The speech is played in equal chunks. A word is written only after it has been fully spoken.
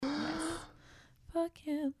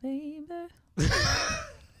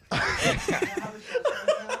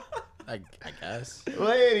I guess.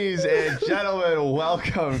 Ladies and gentlemen,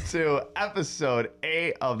 welcome to episode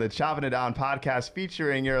 8 of the Chopping It Down podcast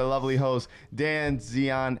featuring your lovely hosts, Dan,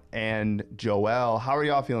 Zion, and Joel. How are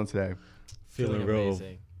y'all feeling today? Feeling real.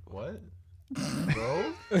 Amazing. What?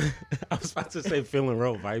 Bro? I was about to say feeling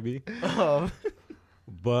real vibey,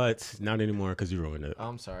 but not anymore because you ruined it.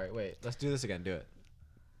 I'm sorry. Wait, let's do this again. Do it.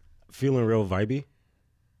 Feeling real vibey?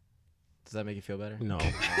 Does that make you feel better? No.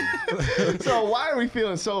 So why are we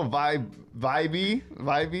feeling so vibey?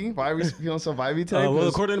 Why are we feeling so vibey today? Well,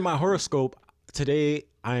 according to my horoscope, today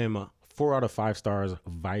I am a 4 out of 5 stars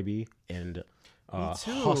vibey and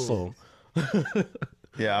hustle.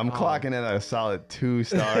 Yeah, I'm clocking in at a solid 2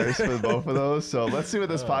 stars for both of those. So let's see where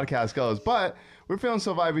this podcast goes. But we're feeling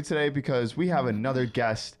so vibey today because we have another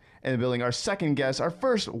guest in the building. Our second guest, our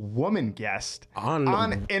first woman guest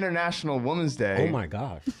on International Women's Day. Oh my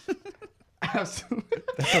gosh. Absolutely.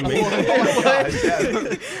 That's amazing. Oh my gosh,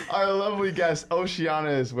 yes. Our lovely guest, Oceana,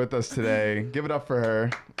 is with us today. Give it up for her.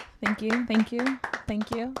 Thank you. A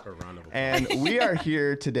round of applause. And we are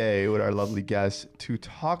here today with our lovely guest to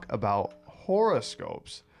talk about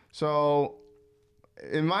horoscopes. So,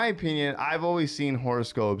 in my opinion, I've always seen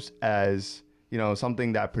horoscopes as,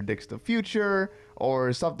 something that predicts the future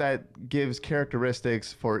or stuff that gives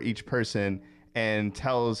characteristics for each person and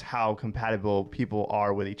tells how compatible people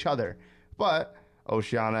are with each other. But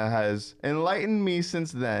Oceana has enlightened me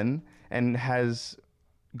since then and has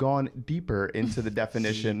gone deeper into the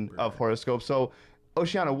definition of horoscopes. So,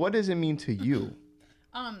 Oceana, what does it mean to you?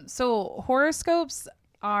 So horoscopes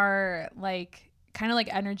are kind of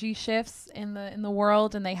like energy shifts in the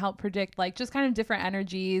world, and they help predict just kind of different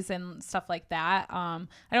energies and stuff like that. I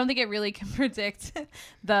don't think it really can predict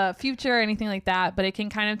the future or anything like that, but it can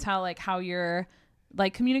kind of tell how your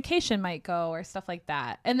communication might go or stuff like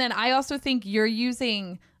that. And then I also think you're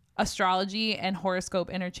using astrology and horoscope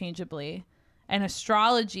interchangeably. And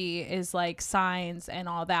astrology is signs and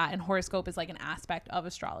all that, and horoscope is an aspect of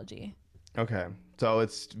astrology. Okay. So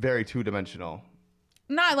it's very two-dimensional.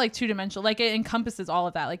 Not two-dimensional. It encompasses all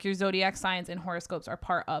of that. Your zodiac signs and horoscopes are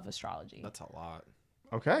part of astrology. That's a lot.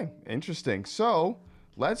 Okay. Interesting. So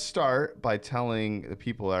let's start by telling the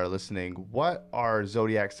people that are listening what our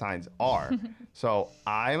zodiac signs are. So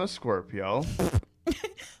I'm a Scorpio.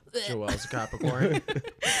 Joel's a Capricorn.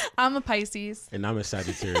 I'm a Pisces. And I'm a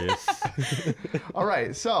Sagittarius. All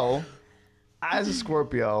right. So as a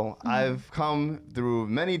Scorpio, I've come through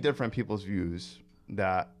many different people's views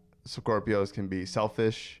that Scorpios can be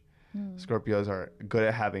selfish. Scorpios are good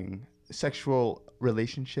at having sexual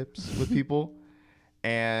relationships with people.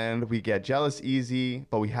 And we get jealous easy,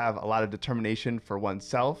 but we have a lot of determination for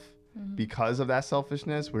oneself. Because of that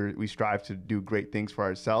selfishness, we strive to do great things for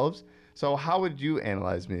ourselves. So how would you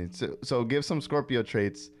analyze me? So give some Scorpio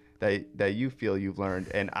traits that you feel you've learned,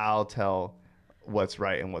 and I'll tell what's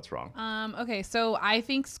right and what's wrong. Okay, so I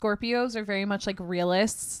think Scorpios are very much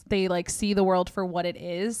realists. They see the world for what it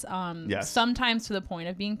is. Yes. Sometimes to the point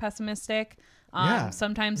of being pessimistic. Yeah.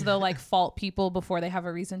 Sometimes they'll fault people before they have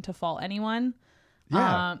a reason to fault anyone.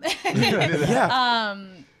 Yeah.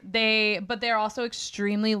 But they're also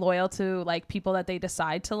extremely loyal to people that they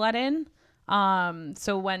decide to let in.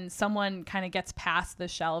 So when someone kind of gets past the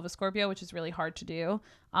shell of a Scorpio, which is really hard to do,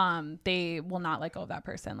 they will not let go of that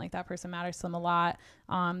person. That person matters to them a lot,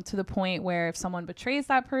 to the point where if someone betrays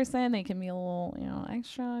that person, they can be a little,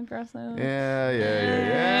 extra aggressive. Yeah.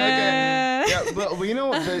 But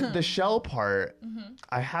the shell part,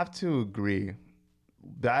 I have to agree.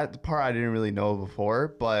 That part I didn't really know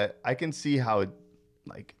before, but I can see how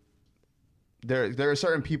there are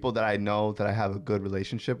certain people that I know that I have a good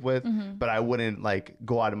relationship with, but I wouldn't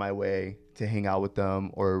go out of my way to hang out with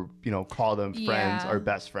them or, call them friends or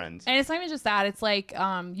best friends. And it's not even just that. It's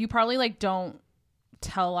you probably don't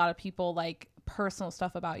tell a lot of people personal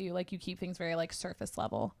stuff about you. You keep things very surface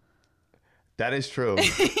level. That is true.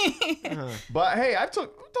 But hey,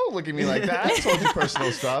 don't look at me like that. I told you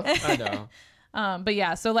personal stuff. I know. But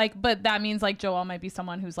yeah, so but that means Joel might be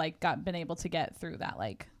someone who's been able to get through that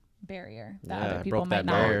barrier that other people broke might that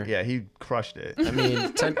not. barrier. Yeah, he crushed it. I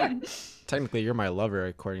mean, technically, you're my lover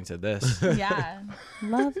according to this. Yeah,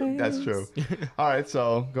 love it. That's true. All right,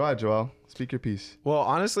 so go ahead, Joel. Speak your piece. Well,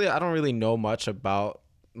 honestly, I don't really know much about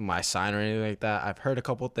my sign or anything like that. I've heard a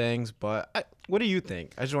couple things, but what do you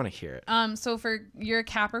think? I just want to hear it. So for your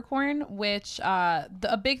Capricorn, which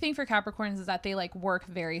a big thing for Capricorns is that they work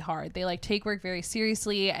very hard. They take work very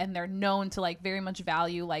seriously, and they're known to very much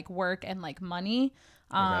value work and money.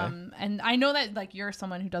 And I know that like you're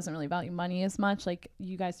someone who doesn't really value money as much. Like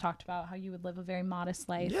you guys talked about how you would live a very modest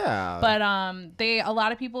life. Yeah. But a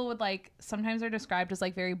lot of people would like, sometimes they're described as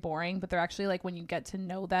like very boring, but they're actually like, when you get to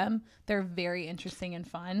know them, they're very interesting and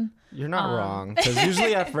fun. You're not wrong. Because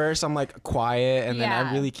usually at first I'm like quiet and then I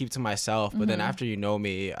Yeah. really keep to myself. But then after you know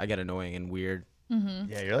me, I get annoying and weird.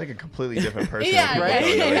 Yeah, you're like a completely different person. Yeah, if yeah,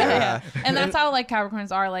 people don't know you. yeah. And that's how like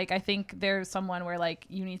Capricorns are. Like I think there's someone where like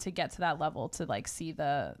you need to get to that level to like see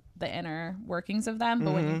the inner workings of them.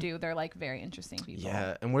 But when you do, they're like very interesting people.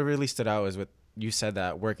 Yeah. And what really stood out is with you said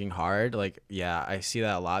that working hard. Like, yeah, I see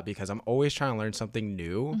that a lot because I'm always trying to learn something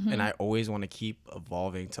new. And I always want to keep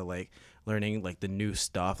evolving to like learning like the new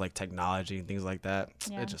stuff, like technology and things like that.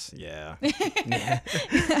 Yeah. It just, yeah.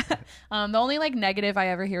 The only like negative I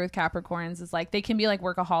ever hear with Capricorns is like they can be like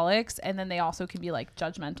workaholics and then they also can be like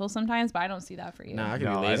judgmental sometimes, but I don't see that for you. Nah, I can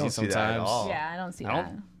No, be I lazy don't see that at sometimes. all. Yeah, I don't see I that.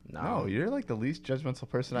 don't- No, you're like the least judgmental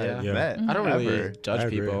person Yeah. I've Yeah. met. I don't really ever. judge I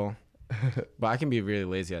agree. people. But I can be really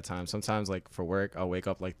lazy at times. Sometimes, like for work, I'll wake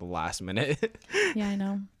up like the last minute. Yeah, I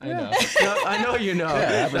know. I know. No, I know you know.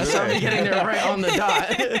 That's how I'm getting there right on the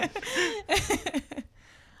dot.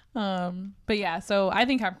 But yeah, so I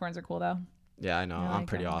think Capricorns are cool though. Yeah, I know. I I'm like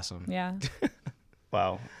pretty them. awesome. Yeah.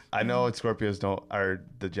 Wow. I know Scorpios are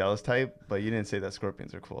the jealous type, but you didn't say that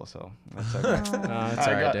Scorpions are cool, so that's okay. It's All alright,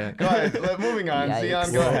 right, Dan. go ahead. Moving on. Yikes.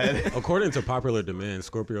 Zion, go ahead. According to popular demand,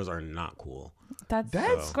 Scorpios are not cool.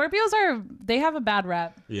 That's- Scorpios they have a bad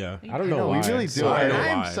rep. Yeah, I don't know No, we why. really do. So I And know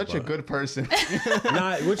I'm why, such a but- good person.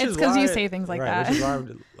 Nah, which It's is 'cause you why- say things like right, that. Which is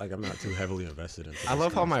why I'm not too heavily invested in. I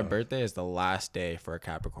love how my birthday is the last day for a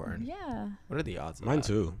Capricorn. Yeah. What are the odds of Mine that?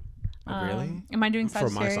 too. Oh, really? Am I doing For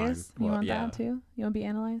my sign. Sagittarius? You Well, want yeah. that too? You want to be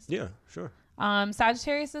analyzed? Yeah, sure.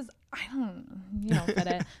 Sagittarius is you don't fit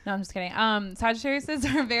it. No, I'm just kidding. Sagittarius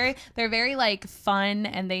are they're very like fun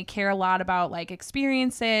and they care a lot about like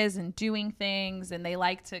experiences and doing things and they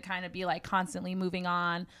like to kind of be like constantly moving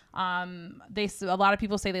on. A lot of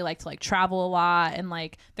people say they like to like travel a lot and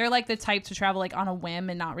like they're like the type to travel like on a whim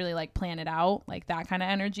and not really like plan it out, like that kind of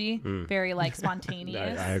energy. Very like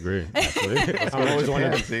spontaneous. I agree. Actually, Let's I go to always wanted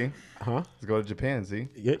Japan, to. see? Huh? Let's go to Japan, see?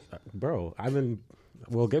 Yeah, bro.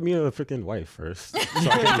 Well, get me a freaking wife first, so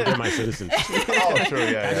I can get my citizenship. Oh, true,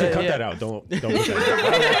 yeah. Cut that out. Don't put that.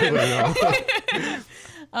 I don't want people to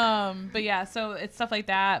know. But yeah, so it's stuff like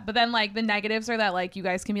that. But then like the negatives are that like you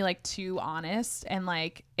guys can be like too honest and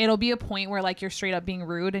like it'll be a point where like you're straight up being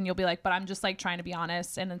rude and you'll be like, but I'm just like trying to be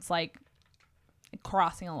honest and it's like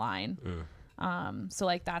crossing a line. So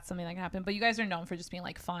like that's something that can happen. But you guys are known for just being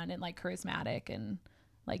like fun and like charismatic and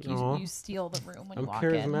like Aw. you steal the room when I'm you walk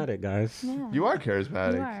charismatic, guys. in. Yeah, You are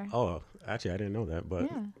charismatic. you are. Oh, actually, I didn't know that, but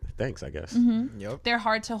Yeah. thanks, I guess. Yep. They're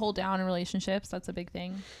hard to hold down in relationships. That's a big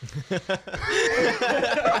thing.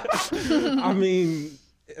 I mean,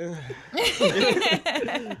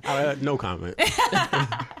 no comment.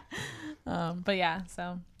 But yeah,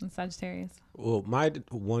 so it's Sagittarius. Well, my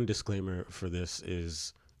one disclaimer for this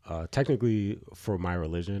is technically for my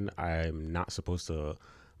religion, I'm not supposed to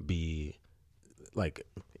be like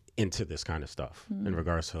into this kind of stuff in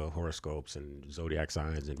regards to horoscopes and zodiac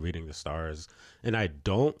signs and reading the stars. And I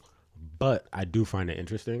don't, but I do find it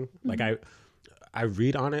interesting. Like I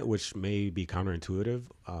read on it, which may be counterintuitive.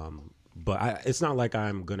 But it's not like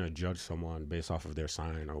I'm going to judge someone based off of their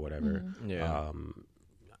sign or whatever. Yeah.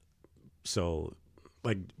 So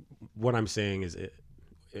like what I'm saying is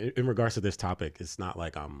in regards to this topic, it's not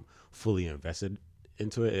like I'm fully invested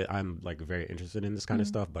into it. I'm like very interested in this kind of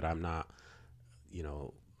stuff, but I'm not,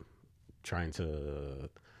 trying to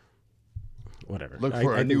whatever. Look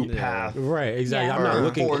for a new path. Right. Exactly. Yeah. I'm not Or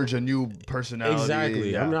looking forge a new personality.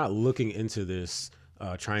 exactly. Yeah. I'm not looking into this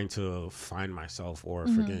trying to find myself or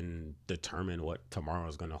freaking determine what tomorrow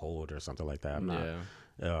is going to hold or something like that. I'm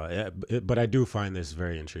not. But I do find this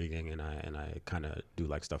very intriguing, and I kind of do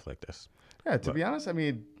like stuff like this. Yeah, to be honest, I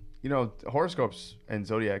mean, horoscopes and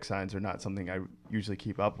zodiac signs are not something I usually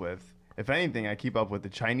keep up with. If anything, I keep up with the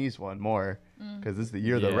Chinese one more because this is the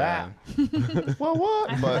year of the rat. Well, what?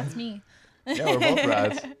 But That's me. yeah, we're both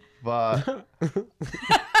rats. But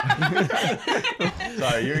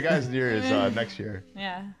sorry, your guys' year is next year.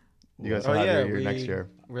 Yeah. You guys will have your year next year.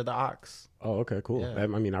 We're the ox. Oh, okay, cool. Yeah. I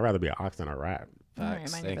mean, I'd rather be an ox than a rat. All right,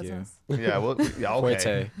 Facts. mind your Thank you. business. Yeah, well, yeah, okay.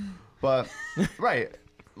 Fuerte. But right,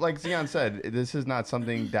 like Zion said, this is not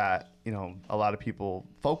something that a lot of people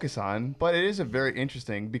focus on, but it is a very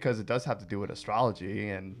interesting because it does have to do with astrology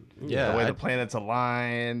and Yeah, the way I- the planets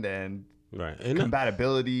aligned and Right. And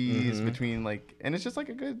compatibilities between and it's just like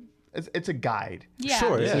a good. It's a guide. Yeah.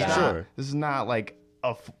 Sure, This yeah, is not, sure. This is not like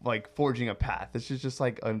like forging a path. This is just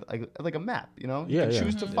like a map, you know? You Yeah, can yeah.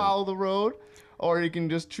 choose to follow the road, or you can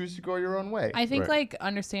just choose to go your own way. I think Right. like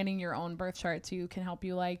understanding your own birth chart too can help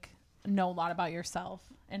you like know a lot about yourself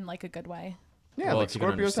in like a good way. Yeah, Well, like if you can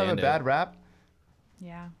Scorpios have a understand it. bad rap.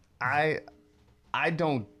 Yeah. I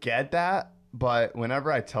don't get that, but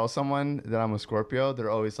whenever I tell someone that I'm a Scorpio, they're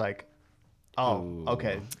always like, "Oh, Ooh.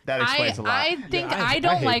 okay, that explains a lot." I think Yeah, I I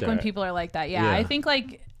don't hate like when that. people are like that. Yeah, Yeah. I think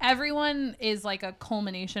like everyone is like a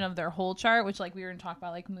culmination of their whole chart, which like we were going to talk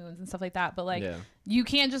about like moons and stuff like that. But like Yeah. you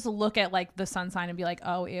can't just look at like the sun sign and be like,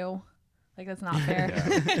 oh, ew. Like that's not fair.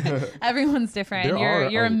 Everyone's different. There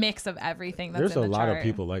You're are a a- mix of everything. That's There's in a the lot chart. of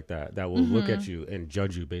people like that will look at you and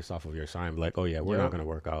judge you based off of your sign. Like, oh yeah, we're Yep. not gonna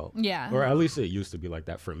work out. Yeah. Or at least it used to be like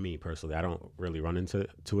that for me personally. I don't really run into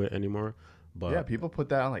it anymore. But Yeah, people put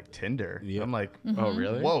that on like Tinder. Yeah. I'm like, Oh,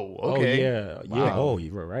 really? whoa, oh okay. yeah, yeah. Wow. Oh,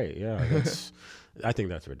 you were right. Yeah, that's. I think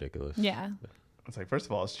that's ridiculous. Yeah. It's like, first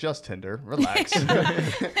of all, it's just Tinder. Relax. And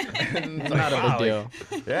it's like, Not a wow, big deal.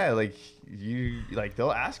 like, yeah, like you, like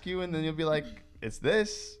they'll ask you, and then you'll be like, "It's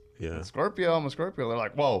this." Yeah. It's Scorpio. I'm a Scorpio. They're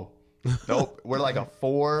like, "Whoa, nope." We're like a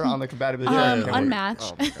 4 on the compatibility. chart. Can't work.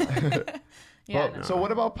 Unmatched. Oh my God. Yeah. Well, no. so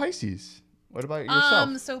what about Pisces? What about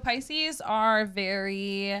yourself? So Pisces are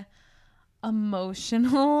very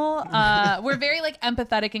emotional. We're very like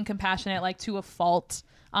empathetic and compassionate, like to a fault.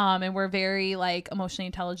 And we're very like emotionally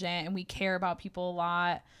intelligent and we care about people a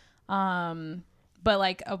lot. But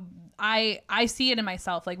like I see it in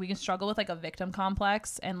myself. Like we can struggle with like a victim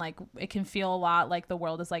complex and like it can feel a lot like the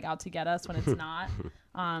world is like out to get us when it's not.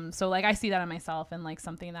 So like I see that in myself and like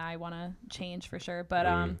something that I want to change for sure. But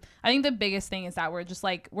I think the biggest thing is that we're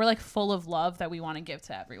like full of love that we want to give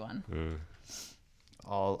to everyone.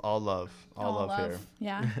 All love, all love here.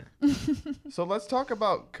 Yeah. So let's talk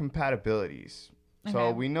about compatibilities. So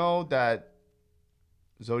Okay. we know that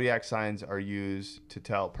zodiac signs are used to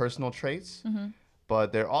tell personal traits,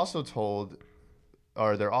 but they're also told,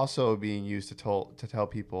 or they're also being used to tell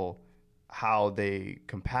people how they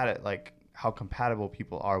how compatible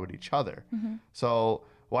people are with each other. So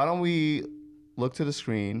why don't we look to the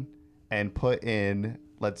screen and put in,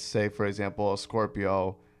 let's say, for example, a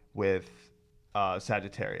Scorpio with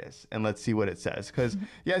Sagittarius, and let's see what it says. Because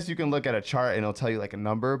yes, you can look at a chart and it'll tell you like a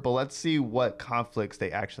number, but let's see what conflicts they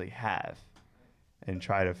actually have, and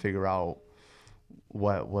try to figure out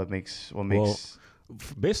what makes.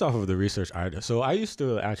 Based off of the research I did, so I used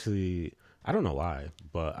to actually, I don't know why,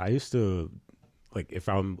 but I used to, like, if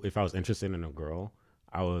I was interested in a girl,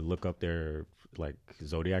 I would look up their like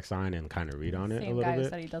zodiac sign and kind of read on it a Same little guy who bit.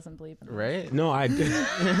 said he doesn't believe in that. Right? No, I did.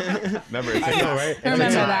 Remember, it's I know, right? It's Remember a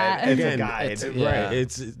guide. that. It's Again, a guide. it's- Right. Yeah.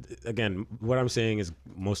 It's again, what I'm saying is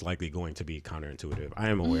most likely going to be counterintuitive. I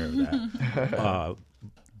am aware of that.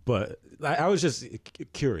 But I was just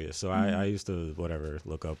curious. So I used to,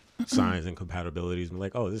 look up signs and compatibilities and be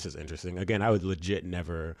like, oh, this is interesting. Again, I would legit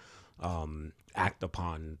never act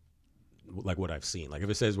upon like what I've seen. Like if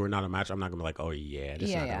it says we're not a match, I'm not gonna be like, oh yeah, this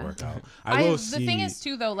is not gonna work out. I will see. The thing is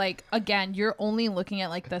too though, like again, you're only looking at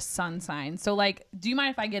like the sun sign. So like, do you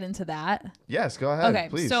mind if I get into that? Yes, go ahead. Okay,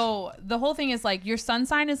 please. so the whole thing is like your sun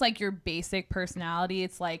sign is like your basic personality.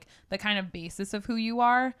 It's like the kind of basis of who you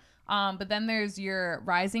are. But then there's your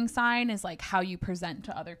rising sign is like how you present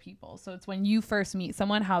to other people. So it's when you first meet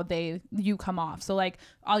someone, how you come off. So like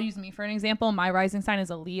I'll use me for an example. My rising sign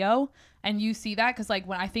is a Leo, and you see that because like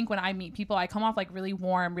when I meet people, I come off like really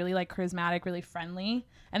warm, really like charismatic, really friendly.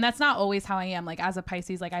 And that's not always how I am. Like as a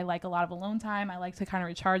Pisces, like I like a lot of alone time. I like to kind of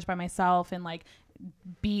recharge by myself and like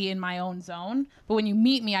be in my own zone. But when you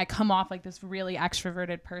meet me, I come off like this really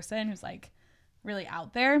extroverted person who's like really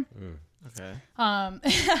out there. Okay.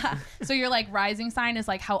 So your like rising sign is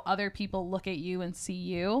like how other people look at you and see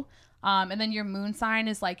you. And then your moon sign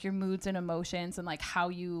is like your moods and emotions and like how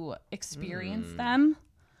you experience them.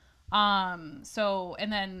 So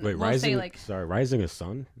and then Wait, we'll rising. say like Rising is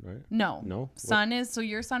sun, right? no. Sun is, so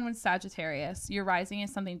your sun was Sagittarius. Your rising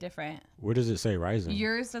is something different. Where does it say rising?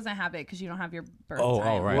 Yours doesn't have it because you don't have your birth Oh,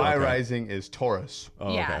 sign. right. my okay. rising is Taurus.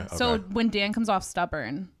 Oh, Yeah. okay, So okay. when Dan comes off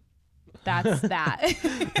stubborn, that's that.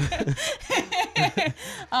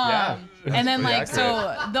 Yeah. And then pretty like accurate.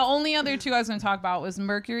 so the only other two I was going to talk about was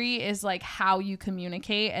Mercury is like how you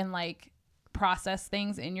communicate and like process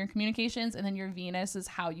things in your communications, and then your Venus is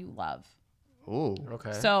how you love. Ooh.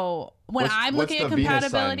 Okay. So when What's- I'm what's looking at the Venus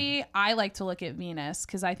compatibility, I like to look at Venus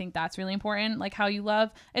because I think that's really important. Like how you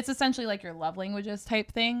love. It's essentially like your love languages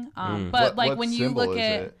type thing. But like What when you symbol look is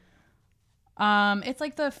at, it? it's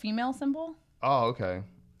like the female symbol. Oh, okay.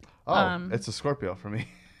 Oh, Um, it's a Scorpio for me.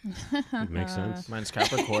 Makes sense. Mine's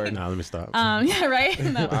Capricorn. Nah, let me stop. Yeah, right.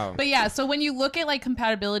 No. Wow. But yeah, so when you look at like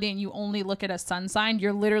compatibility and you only look at a sun sign,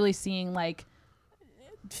 you're literally seeing like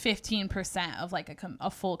 15% of like a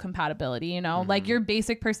full compatibility, you know, like your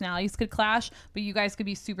basic personalities could clash, but you guys could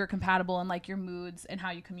be super compatible in like your moods and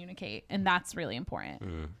how you communicate, and that's really important.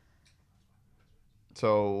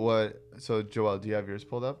 So Joel, do you have yours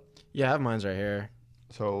pulled up? Yeah, I have mine's right here.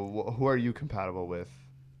 So who are you compatible with?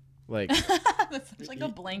 Like, That's such like a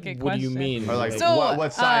blanket what do question. you mean? Or like So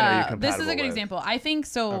what sign are you compatible this is a good with? example. I think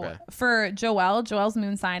so. Okay. For Joel's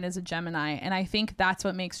moon sign is a Gemini, and I think that's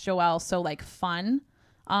what makes Joel so like fun.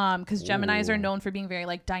 Because Geminis are Ooh. known for being very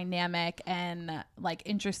like dynamic and like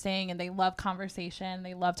interesting, and they love conversation.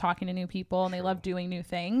 They love talking to new people, and they love doing new I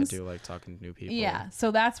things. do like talking to new people. Yeah,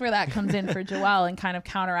 so that's where that comes in for Joel and kind of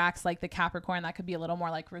counteracts like the Capricorn that could be a little more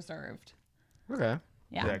like reserved. Okay.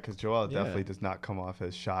 Yeah. Yeah, because Joel Yeah. definitely does not come off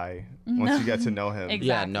as shy once you get to know him. Exactly.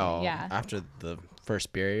 Yeah, no. yeah. After the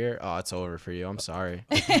first barrier, oh, it's over for you. I'm sorry.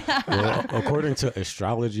 Well, according to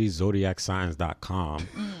astrologyzodiacsigns.com,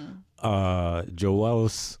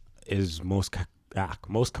 Joel's is most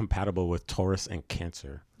compatible with Taurus and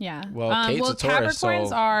Cancer. Yeah. Well, Kate's a Taurus, Capricorns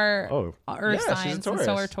so- are Oh, earth Yeah, she's a signs, and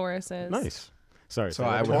so are Taurus. Tauruses. nice. Sorry. So say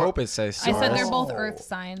I that would again. hope it says. I said they're Taurus. both earth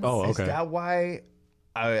signs. Oh, Is okay. that why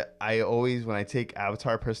I always, when I take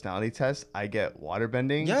avatar personality tests, I get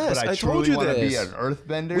waterbending? Yes, but I I truly told you want to be this. an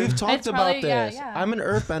earthbender. We've talked It's probably- about yeah, this. yeah. I'm an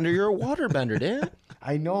earthbender. You're a waterbender, Dan.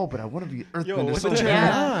 I know, but I want to be an earthbender. Yo, so but you're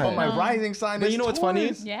bad. not. But my rising sign But is you know what's funny?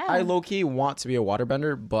 Taurus. Yeah. I low key want to be a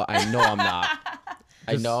waterbender, but I know I'm not.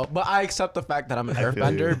 I know, but I accept the fact that I'm an I feel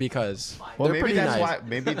earthbender you. because Well, they're maybe pretty that's nice. why.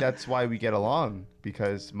 Maybe that's why we get along,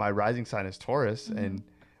 because my rising sign is Taurus, and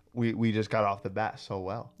we just got off the bat so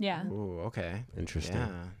well. Yeah. Ooh, okay. Interesting. Yeah.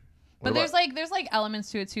 But What there's like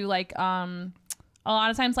elements to it too. Like a lot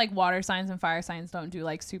of times like water signs and fire signs don't do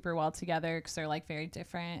like super well together because they're like very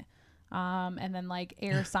different. And then like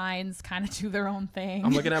air signs kind of do their own thing.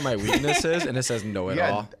 I'm looking at my weaknesses and it says no at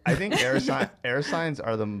Yeah, all. I think air signs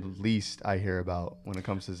are the least I hear about when it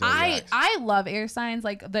comes to I zodiacs. love air signs.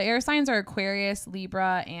 Like the air signs are Aquarius,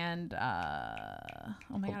 Libra, and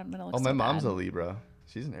oh my god, I'm gonna look. Oh, so my mom's bad. a Libra.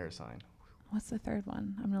 She's an air sign. What's the third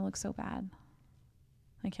one? I'm gonna look so bad.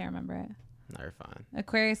 I can't remember it. No, you're fine.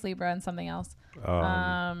 Aquarius, Libra, and something else.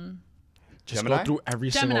 Just Gemini? go through every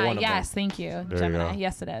single Gemini, one of yes, them. thank you. There you Gemini, go.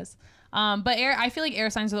 yes, it is. But I feel like air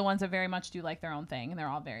signs are the ones that very much do like their own thing, and they're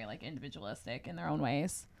all very like individualistic in their own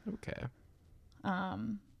ways. Okay.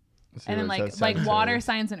 Let's see And then what it says, like water Sagittarius.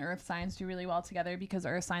 signs and earth signs do really well together because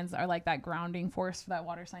earth signs are like that grounding force that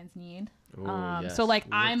water signs need. Ooh, yes. So like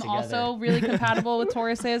Work I'm together. also really compatible with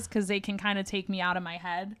Tauruses because they can kind of take me out of my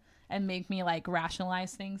head and make me like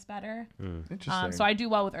rationalize things better. Interesting. So I do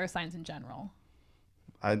well with earth signs in general.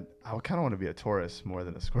 I kind of want to be a Taurus more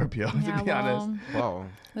than a Scorpio, Yeah, to be honest. Whoa.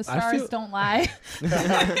 The I stars feel- don't lie.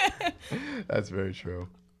 That's very true.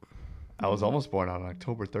 I was almost born on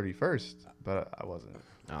October 31st, but I wasn't.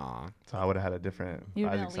 Aw. So I would have had a different You've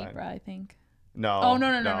been rising a Libra, sign. I think. No. Oh,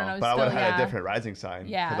 no, But I still, would have had yeah. a different rising sign.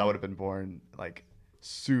 Yeah. Because I would have been born like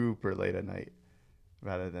super late at night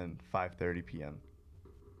rather than 5:30 p.m.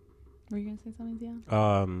 Were you gonna say something,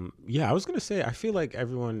 Zia? Yeah, I was gonna say I feel like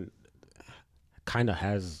everyone kind of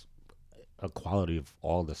has a quality of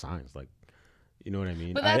all the signs, like, you know what I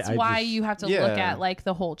mean? But that's I why just- you have to look Yeah. at like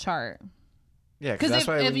the whole chart. Yeah, Because that's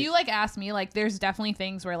why if when you like ask me, like there's definitely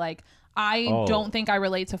things where like I Oh. don't think I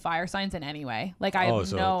relate to fire signs in any way. Like I Oh, have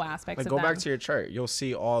so- no aspects like of go them. back to your chart, you'll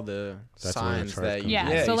see all the That's where the signs chart that comes you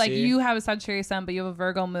yeah, so like see? you have a Sagittarius sun, but you have a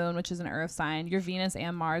Virgo moon, which is an earth sign. Your Venus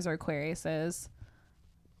and Mars are Aquariuses.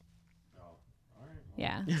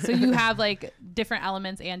 Yeah. So you have like different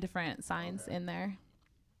elements and different signs in there.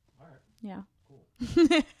 Yeah.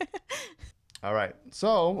 All right.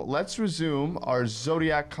 So let's resume our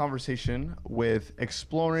zodiac conversation with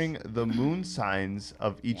exploring the moon signs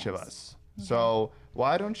of each of Yes. us. So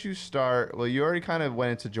why don't you start? Well, you already kind of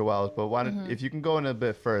went into Joel's, but why don't, if you can go in a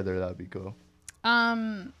bit further, that'd be cool.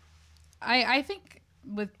 I think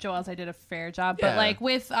with Joel's I did a fair job, but Yeah. like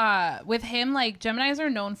with him, like Geminis are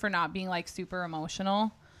known for not being like super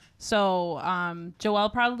emotional. So Joel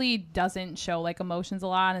probably doesn't show like emotions a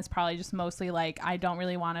lot, and it's probably just mostly like I don't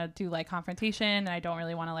really want to do like confrontation, and I don't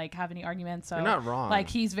really want to like have any arguments. So You're not wrong. Like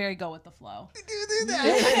he's very go with the flow.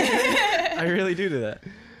 I really do that.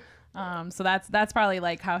 So that's probably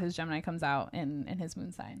like how his Gemini comes out in his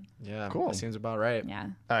moon sign. Yeah, Cool. that seems about right. Yeah.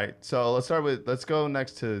 All right. So let's go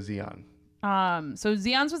next to Xeon. So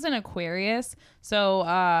Xeon's was in Aquarius. So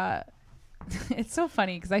it's so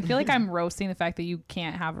funny because I feel like I'm roasting the fact that you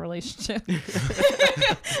can't have a relationship. Like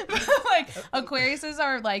Aquariuses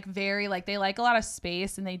are like very like they like a lot of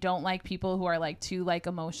space and they don't like people who are like too like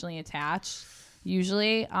emotionally attached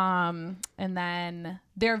usually. And then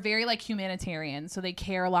they're very like humanitarian, so they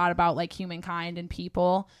care a lot about like humankind and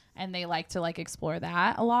people, and they like to like explore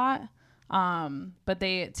that a lot. But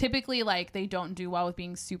they typically like they don't do well with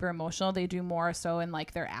being super emotional. They do more so in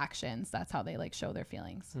like their actions. That's how they like show their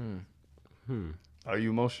feelings. Are you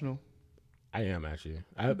emotional? I am actually.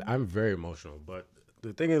 I'm very emotional, but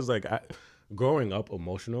the thing is, like, growing up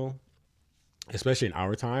emotional, especially in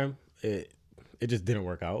our time, it just didn't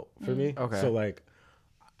work out for me. Okay. So like,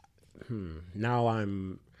 now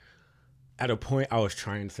I'm at a point I was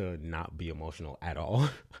trying to not be emotional at all,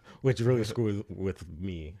 which really screwed with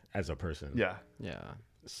me as a person. Yeah. Yeah.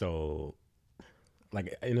 So,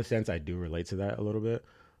 like, in a sense, I do relate to that a little bit.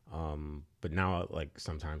 But now, like,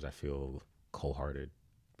 sometimes I feel cold-hearted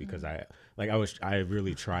because I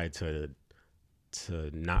really tried to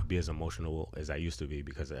not be as emotional as I used to be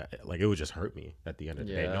because like it would just hurt me at the end of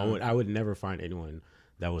the day. I would never find anyone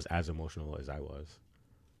that was as emotional as I was.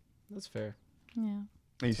 That's fair. Yeah. And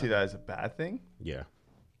you see that as a bad thing? Yeah.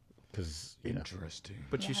 Because Interesting.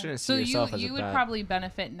 But you shouldn't see So yourself as you a would bad. probably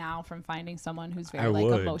benefit now from finding someone who's very I like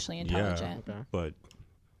would, emotionally yeah. intelligent. Okay. but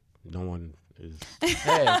no one is.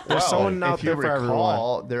 Hey, there's someone out if you there for everyone.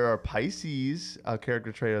 recall, there are Pisces, a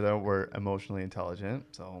character trait that were emotionally intelligent.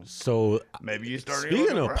 So Maybe you started.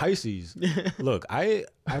 speaking of Pisces, look, I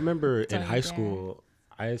remember in Don't you high dare. school,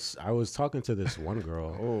 I was talking to this one girl.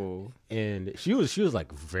 Oh. And she was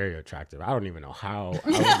like very attractive. I don't even know how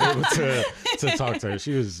I was able to talk to her.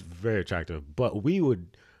 She was very attractive, but we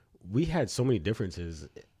had so many differences.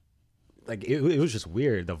 Like it was just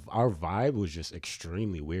weird. Our vibe was just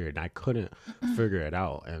extremely weird, and I couldn't figure it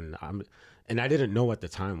out. And I didn't know at the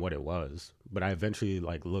time what it was, but I eventually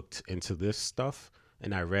like looked into this stuff,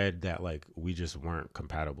 and I read that like we just weren't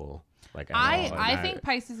compatible. Like at all. I And think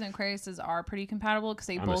Pisces and Aquariuses are pretty compatible because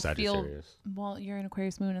they I'm a both feel. Sagittarius. Well, you're an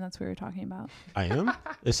Aquarius moon, and that's what we were talking about. I am.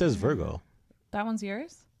 It says Virgo. That one's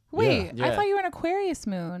yours. Wait, Yeah. I thought you were an Aquarius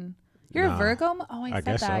moon. You're Nah. a Virgo. Oh, I said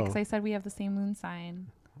guess that so. because I said we have the same moon sign.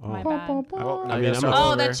 Oh. My bad. Oh, I mean, I'm a-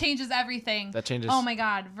 Oh, that changes everything. That changes. Oh my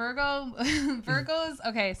God, Virgos.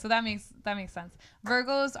 Okay, so that makes sense.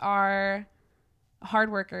 Virgos are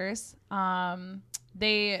hard workers.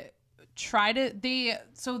 They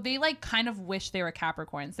like kind of wish they were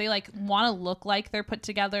Capricorns. They like want to look like they're put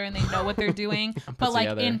together and they know what they're doing, but like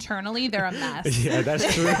together. internally they're a mess. Yeah,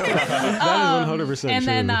 that's true. That is 100% And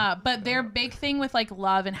true. then, but their big thing with like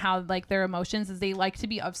love and how like their emotions is they like to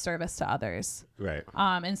be of service to others. Right.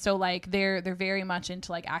 And so like they're very much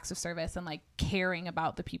into like acts of service and like caring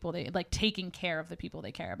about the people they like taking care of the people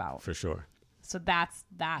they care about. For sure. So that's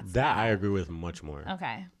That I agree with much more.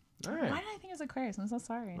 okay. All Why right. did I think it was Aquarius? I'm so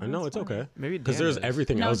sorry. I know That's it's funny. okay. Maybe Because Dan there's is.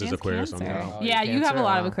 everything No, else is Dan's Aquarius Cancer. somehow. Oh, Yeah, you're you have a Cancer?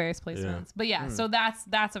 lot of Oh. Aquarius placements. Yeah. But yeah, so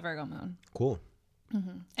that's a Virgo moon. Cool.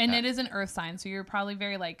 And it is an earth sign, so you're probably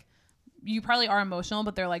very like you probably are emotional,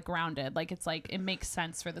 but they're like grounded. Like it's like it makes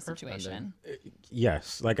sense for the situation.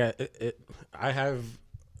 Yes. Like I have,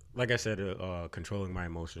 like I said, controlling my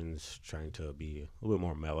emotions, trying to be a little bit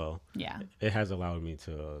more mellow. Yeah. It has allowed me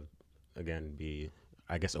to, again, be,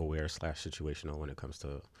 I guess, aware / situational when it comes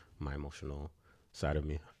to my emotional side of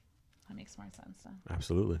me. That makes more sense then.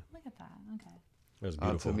 Absolutely. Look at that. Okay. It was To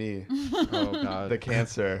beautiful. me, Oh God. the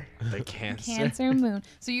Cancer. The Cancer. Cancer moon.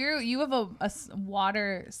 So you have a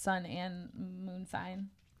water sun and moon sign.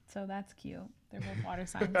 So that's cute. They're both water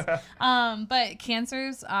signs. But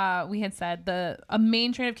cancers, we had said a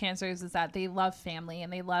main trait of cancers is that they love family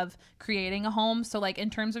and they love creating a home. So like in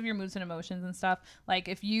terms of your moods and emotions and stuff, like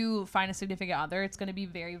if you find a significant other, it's going to be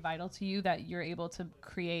very vital to you that you're able to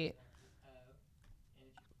create.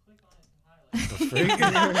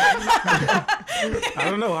 I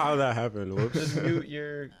don't know how that happened. Whoops. Just mute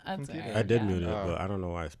your That's computer. alright. I did Yeah. mute it, Oh. but I don't know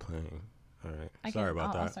why it's playing. All right. Sorry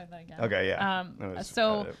about I'll that. start that again. Okay, yeah. That was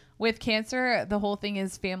So repetitive. with Cancer, the whole thing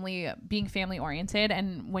is being family oriented,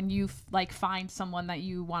 and when you like find someone that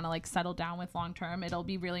you want to like settle down with long term, it'll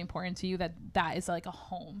be really important to you that is like a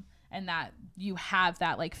home and that you have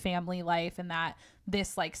that like family life and that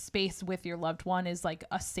this like space with your loved one is like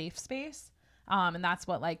a safe space. And that's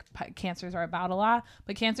what like cancers are about a lot.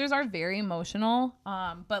 But cancers are very emotional.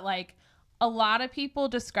 But like a lot of people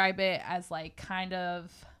describe it as like kind of,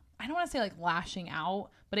 I don't want to say like lashing out,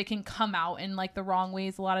 but it can come out in like the wrong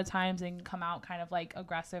ways a lot of times and come out kind of like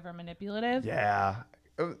aggressive or manipulative. Yeah.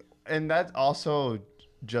 And that also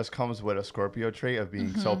just comes with a Scorpio trait of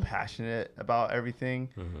being so passionate about everything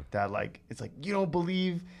that like it's like you don't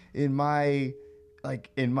believe in my like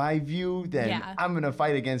in my view, then Yeah. I'm gonna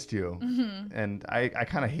fight against you. And I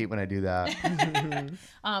kind of hate when I do that.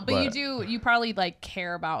 But you probably like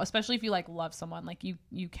care about, especially if you like love someone, like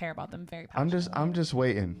you care about them very passionately. I'm just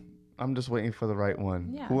waiting. I'm just waiting for the right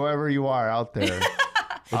one. Yeah. Whoever you are out there,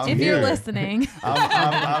 I'm if here. you're listening.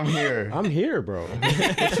 I'm here. I'm here, bro.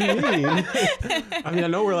 What you mean? I mean, I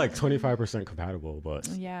know we're like 25% compatible, but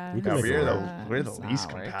Yeah. we can Yeah, make it we're work. we're the It's least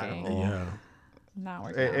not working. compatible. Yeah. Not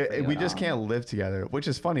working out for you We at just all. can't live together, which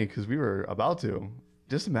is funny because we were about to.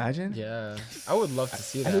 Just imagine. Yeah, I would love to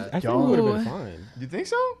see I think, that. I think we would have Yo. been fine. You think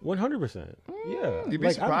so? 100%. Yeah. You'd be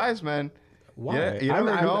Like, surprised, man. Why? Yeah, you I'm-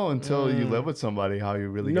 never I'm- know until you live with somebody how you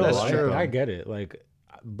really No, get That's like true. them. I get it. Like,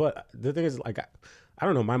 but the thing is, like, I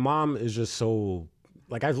don't know. My mom is just so,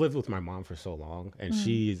 like, I've lived with my mom for so long, and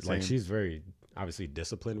she's like, Same. she's very obviously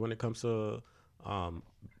disciplined when it comes to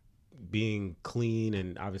being clean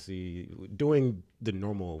and obviously doing the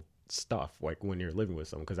normal stuff, like when you're living with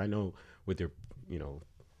someone. Because I know with your, you know,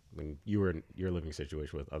 when you were in your living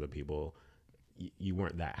situation with other people, you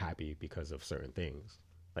weren't that happy because of certain things.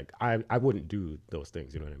 Like I wouldn't do those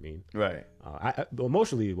things. You know what I mean? Right.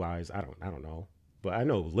 Emotionally wise, I don't know, but I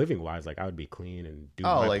know living wise, like I would be clean and do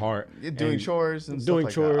Oh, my like part, you're doing and chores and doing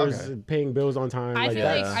stuff like chores, that. Okay. and paying bills on time. I like feel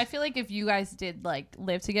that. like I feel like if you guys did like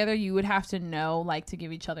live together, you would have to know like to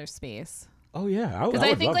give each other space. Oh yeah, Because I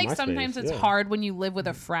would think love like my sometimes space, it's yeah. hard when you live with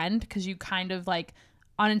a friend because you kind of like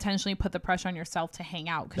unintentionally put the pressure on yourself to hang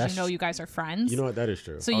out because That's- you know you guys are friends. You know what? That is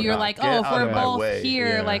true. So Oh, you're God, like, get oh, if out we're of my both way.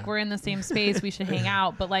 here, Yeah. like we're in the same space, we should hang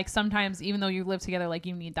out. But like sometimes, even though you live together, like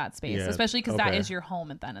you need that space, Yeah, especially because that okay. is your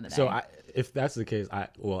home at the end of the day. So if that's the case,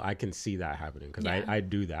 I can see that happening because Yeah. I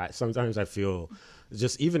do that. Sometimes I feel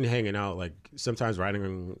just even hanging out, like sometimes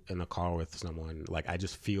riding in the car with someone, like I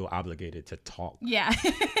just feel obligated to talk yeah.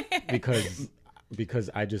 because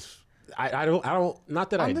I don't not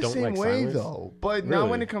that I I'm the don't same like way silence. though, but now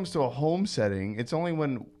when Really? it comes to a home setting, it's only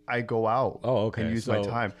when I go out Oh, okay. and use my So,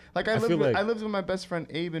 time. Like I I lived feel with, like- I lived with my best friend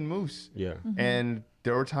Abe and Moose, Yeah. and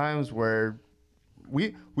there were times where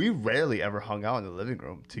we rarely ever hung out in the living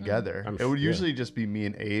room together. I'm It would yeah. usually just be me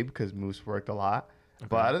and Abe because Moose worked a lot.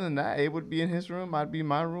 But other than that, Abe would be in his room, I'd be in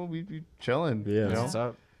my room. We'd be chilling. Yeah. you That's know? what's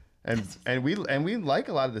up. And we like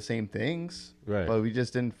a lot of the same things, Right. but we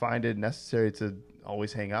just didn't find it necessary to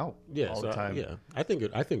always hang out Yeah, all so, the time. Yeah, I think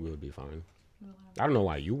we would be fine. I don't know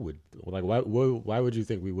why you would. Like, why would you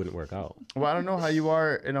think we wouldn't work out? Well, I don't know how you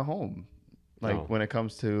are in a home, like Oh. when it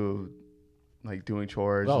comes to like doing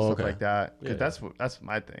chores and Oh, stuff okay. like that. Because Yeah. that's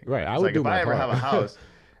my thing. Right, I It's would like do if my I ever part. have a house,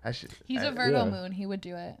 I should. He's a I- Virgo yeah. moon. He would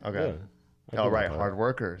do it. Okay. Yeah, I'd All do my right, part. hard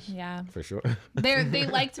workers. Yeah. for sure. They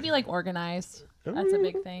like to be like organized. That's a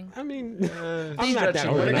big thing. I mean, I'm I'm not that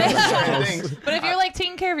stretching. When it organized. comes to certain things, But if you're like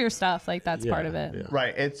taking care of your stuff, like that's Yeah, part of it. yeah.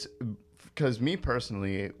 right? It's because me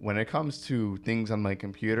personally, when it comes to things on my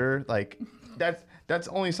computer, like that's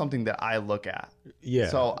only something that I look at. Yeah.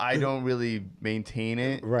 So I don't really maintain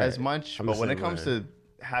it Right. as much. I'm the But when it same comes way. to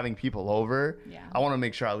having people over, Yeah. I want to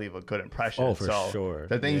make sure I leave a good impression. Oh, for so sure.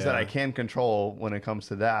 The things that Yeah. I can control when it comes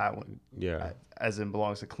to that, Yeah. as it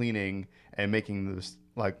belongs to cleaning and making this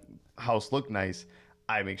like house look nice,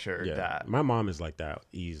 I make sure Yeah. that. My mom is like that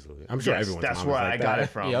easily. I'm sure Yes, everyone's that's mom where is like I got that. it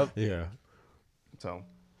from. Yep. Yeah. So,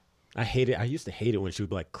 I hate it. I used to hate it when she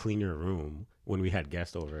would like clean your room when we had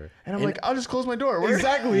guests over. and I'm like, I'll just close my door. Where-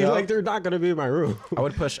 exactly. Yep. Like they're not gonna be in my room. I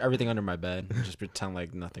would push everything under my bed and just pretend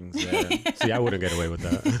like nothing's there. See, I wouldn't get away with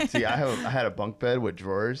that. See, I had a bunk bed with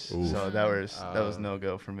drawers, so that was no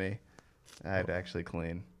go for me. I had to actually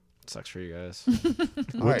clean. Sucks for you guys.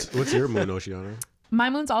 What's your moon, Oceana? My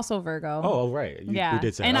moon's also Virgo. Oh, right. yeah. We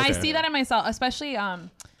did say and that. I Okay. see that in myself, especially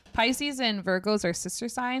Pisces and Virgos are sister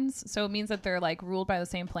signs, so it means that they're like ruled by the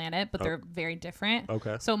same planet, but they're very different.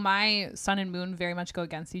 Okay. So my sun and moon very much go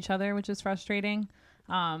against each other, which is frustrating.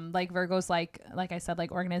 Like Virgos, like I said,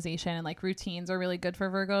 like organization and like routines are really good for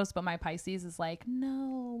Virgos, but my Pisces is like,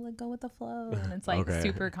 no, like go with the flow, and it's like Okay.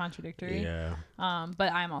 super contradictory. Yeah,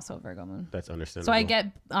 But I'm also a Virgo moon, that's understandable. so I get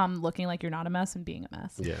looking like you're not a mess and being a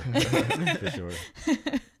mess. Yeah, for sure.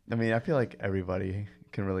 I mean, I feel like everybody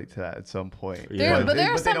can relate to that at some point. Yeah. But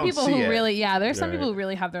there are they some don't people see who it. really, there's some Right. people who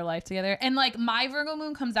really have their life together. And like my Virgo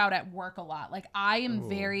moon comes out at work a lot. Like I am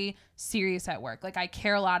very serious at work. Like I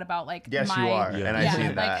care a lot about like Yes, my, you are, Yeah. and I yeah, see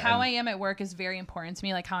like that. how and I am at work is very important to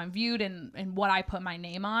me. Like how I'm viewed and what I put my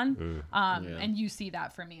name on. Yeah. And you see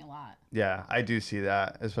that for me a lot. Yeah, I do see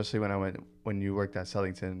that, especially when you worked at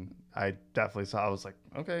Sellington. I definitely saw. I was like,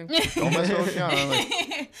 okay, don't mess with Oceana.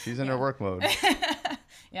 Like, she's in her work mode.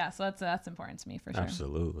 Yeah, so that's important to me for sure.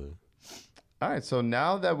 Absolutely. All right, so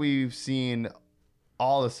now that we've seen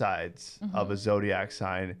all the sides of a zodiac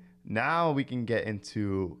sign, now we can get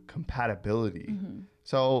into compatibility.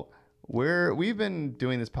 So we've been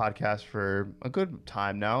doing this podcast for a good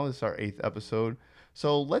time now. This is our 8th episode.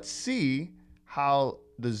 So let's see how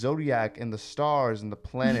the zodiac and the stars and the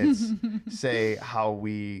planets say how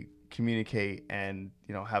we communicate and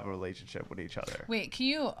have a relationship with each other. Wait, can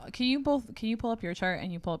you pull up your chart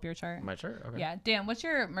and you pull up your chart? My chart. Okay. Yeah, Dan, what's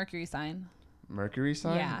your Mercury sign? Mercury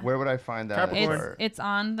sign? Yeah. Where would I find that? Capricorn. It's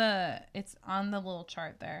on the little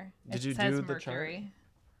chart there. Did it you says do the Mercury.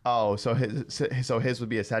 Oh, so his would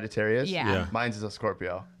be a Sagittarius? Yeah. Yeah. Mine's is a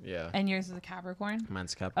Scorpio. Yeah. And yours is a Capricorn.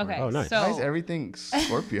 Mine's Capricorn. Okay. Oh, nice. So Why is everything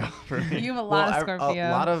Scorpio for me? you have a lot of Scorpio.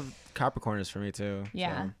 A lot of Capricorn is for me too.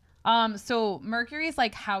 Yeah. So. So Mercury is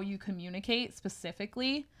like how you communicate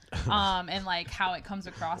specifically, and like how it comes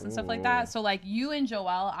across and stuff like that. So like you and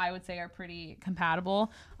Joelle, I would say are pretty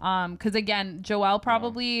compatible. Because again, Joelle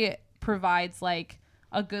probably provides like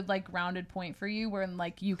a good like grounded point for you where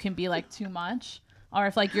like you can be like too much, or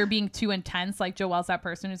if like you're being too intense, like Joelle's that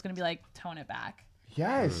person who's gonna be like tone it back.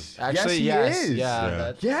 Yes. Actually, yes, yes. he is.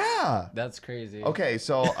 Yeah. Yeah. That's crazy. Okay,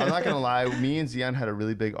 so I'm not gonna lie. Me and Zion had a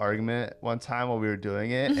really big argument one time while we were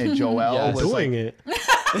doing it, and Joelle Yeah, was Doing like, it.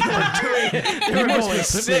 They were going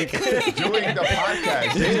sick. doing the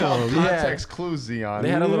podcast. There's no Damn, context clues, Zion. They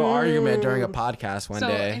had a little argument during a podcast one so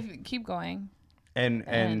day. keep going.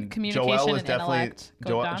 and communication Joelle was and definitely intellect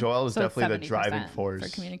go down. Joelle was So it's definitely the driving 70% force. for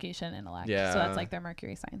communication and intellect. Yeah. So that's like their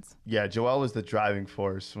Mercury signs. Yeah, Joelle was the driving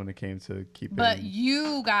force when it came to keeping. But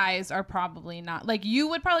you guys are probably not. Like you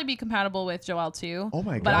would probably be compatible with Joelle too. Oh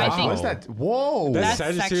my god, But I think what's that? Whoa! That's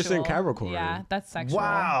that's Sagittarius sexual. and Capricorn. Yeah, that's sexual.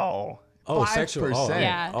 wow. Oh, sexual. Oh, 5%.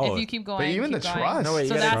 Yeah, Oh, if you keep going. But even keep the going. trust. No, wait,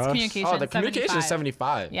 So you that's gotta- communication. Oh, the communication is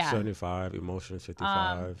 75. Yeah. 75, emotion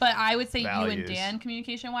 55. But I would say you Values. and Dan,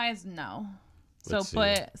 communication wise, no. So Let's see. put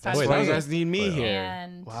That's Wait, why that you was guys need me Wait, here.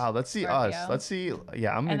 and Wow, let's see Scorpio. us. Let's see.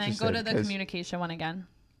 Yeah, I'm and then interested. go to the 'cause communication one again.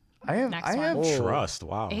 I have. next I one. have. Oh. Trust.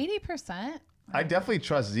 Wow. 80%. I definitely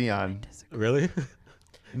trust Xeon. Really?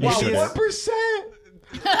 Wow, shouldn't. 1%.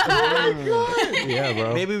 Oh my god. Yeah,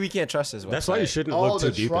 bro. Maybe we can't trust his website. That's why you shouldn't Oh, look too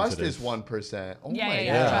the deep trust into is this. 1%. Oh Yeah, my yeah,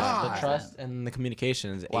 yeah. god. The trust and the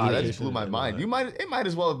communications. Wow, that 80. just blew my Communication mind. and You might. It might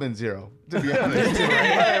as well have been 0. To be honest.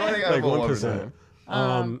 Why they gotta Like put 1%. But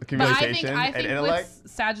I Communication think and intellect.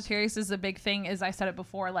 with Sagittarius is a big thing. As I said it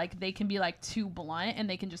before, like they can be like too blunt and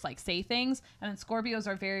they can just like say things, and then Scorpios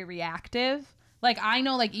are very reactive. Like I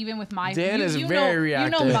know, like even with my Dan is you very know,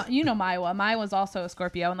 reactive. You know Maiwa. Maiwa's also a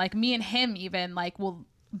Scorpio, and like me and him even like will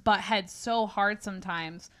butt heads so hard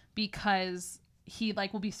sometimes because he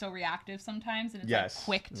like will be so reactive sometimes, and it's Yes. like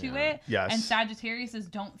quick to it. Yes. And Sagittariuses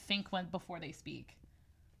don't think before they speak.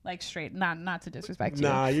 Like straight, not to disrespect you.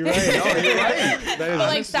 Nah, you're right. No, you're right. That is But like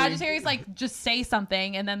honestly- Sagittarius, like just say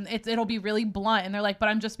something and then it'll be really blunt, and they're like, "But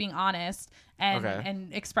I'm just being honest and Okay.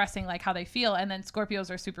 and expressing like how they feel." And then Scorpios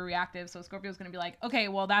are super reactive, so Scorpio's gonna be like, "Okay,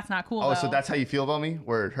 well that's not cool." Oh, though. so that's how you feel about me?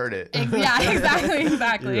 Word, heard it. yeah,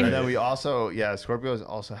 exactly. And then we also, Scorpios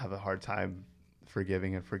also have a hard time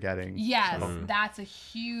forgiving and forgetting. Yes, that's a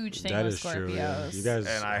huge thing That with is Scorpios. true. Yeah. You guys.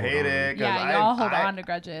 And I hold hate on. it. 'cause Yeah, y'all hold I- on to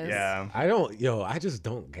grudges. Yeah. I just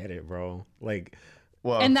don't get it, bro. Like,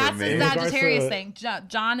 Well, And for that's me, the regards Sagittarius to- thing.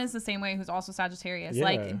 John is the same way, who's also Sagittarius. Yeah.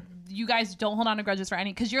 Like, you guys don't hold on to grudges for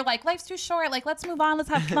any, because you're like, life's too short. Like, let's move on. Let's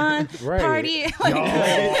have fun. Right. Party. Like,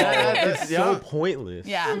 it's so pointless.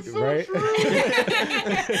 Yeah. Right?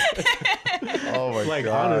 oh my Like,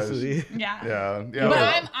 gosh. honestly. yeah. Yeah.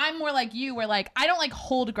 But I'm more like you, where like I don't like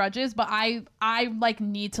hold grudges, but I like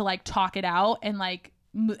need to like talk it out and like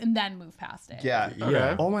and then move past it. Yeah.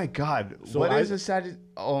 Yeah. Oh my God. So What I- is a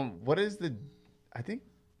what is the? I think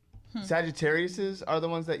Sagittariuses are the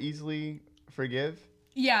ones that easily forgive.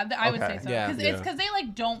 Yeah, I would Okay. say so. Yeah. Because Yeah. it's because they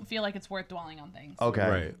like don't feel like it's worth dwelling on things. Okay.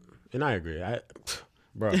 Right. And I agree.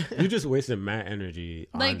 Bro, you just wasted mad energy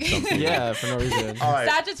on Like- something. Yeah, for no reason. All right.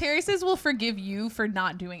 Sagittariuses will forgive you for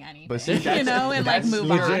not doing anything. But see, you that's, know, and like that's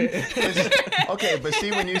move on. legit. Okay, but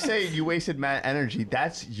see, when you say you wasted mad energy,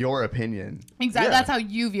 that's your opinion. Exactly. Yeah. That's how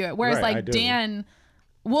you view it. Whereas Right, I like do. Dan,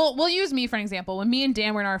 we'll use me for an example. When me and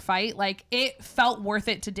Dan were in our fight, like it felt worth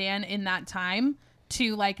it to Dan in that time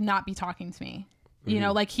to like not be talking to me. You Mm-hmm.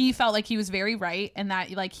 know, like he felt like he was very right, and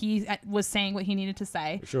that like he was saying what he needed to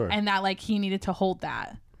say, Sure. and that like he needed to hold that.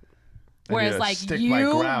 I need Whereas to like stick my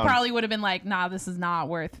you ground. probably would have been like, nah, this is not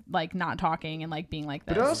worth like not talking and like being like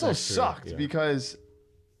this. But it also That's true, sucked yeah. because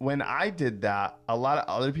when I did that, a lot of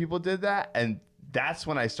other people did that, and that's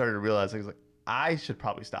when I started to realize I was like, I should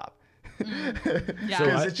probably stop. Yeah. Because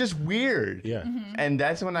So it's just weird. Yeah. Mm-hmm. And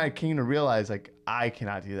that's when I came to realize like I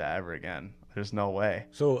cannot do that ever again. There's no way.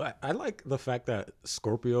 So I like the fact that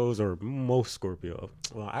Scorpios, or most Scorpio,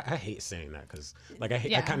 well, I hate saying that because like I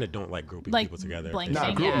Yeah. kind of don't like grouping Like people together. blank 'cause Nah,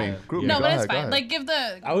 saying, group yeah. me. Group me. No, Go but ahead, it's go fine. ahead. Like give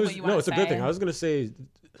the. I was what you no, wanna it's a good say. thing. I was gonna say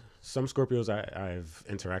some Scorpios I've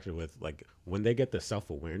interacted with, like when they get the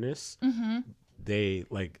self-awareness, Mm-hmm. they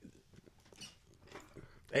like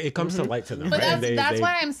it comes to light to them. But right? And that's they-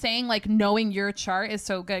 why I'm saying like knowing your chart is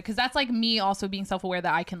so good, because that's like me also being self-aware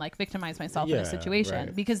that I can like victimize myself in Yeah, a situation,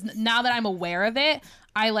 right. because now that I'm aware of it,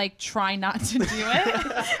 I like try not to do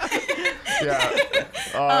it. Yeah.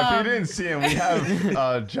 If you didn't see him, we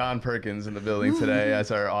have John Perkins in the building today as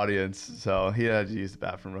our audience. So he had to use the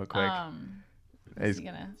bathroom real quick. Is he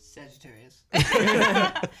gonna? Sagittarius. Thanks for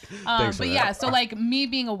But that. yeah, so like me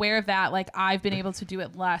being aware of that, like I've been able to do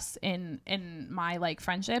it less in my like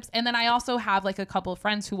friendships, and then I also have like a couple of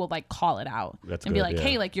friends who will like call it out That's and be good, like, yeah.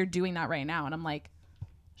 "Hey, like you're doing that right now," and I'm like,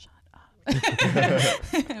 "Shut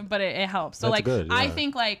up." But it helps. So That's like good, I yeah.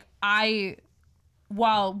 think like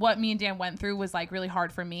while what me and Dan went through was like really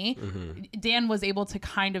hard for me, Dan was able to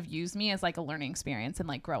kind of use me as like a learning experience and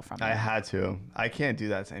like grow from it. I had to. I can't do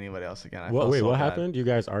that to anybody else again. I What, felt wait, so what bad. happened? You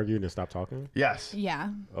guys argued and stopped talking? Yes.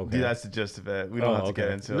 Yeah. Okay. Dude, that's the gist of it. We don't have to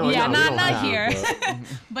get into No, it. Yeah, we not don't have here. to,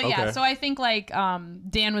 But yeah, Okay. so I think like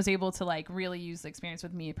Dan was able to like really use the experience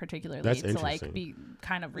with me particularly That's to like interesting. be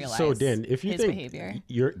kind of realize So Dan, if you his think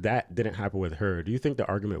behavior. that didn't happen with her, do you think the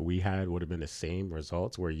argument we had would have been the same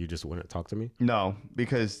results where you just wouldn't talk to me? No,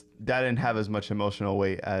 because that didn't have as much emotional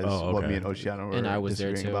weight as Oh, what okay. me and Oceano were And I was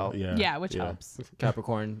there disagreeing too. about. Yeah. Which helps.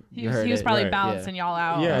 Capricorn. He You was, heard he was it. probably right. balancing y'all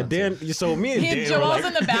out. Yeah, Dan. So me and He and Dan were Joel's like,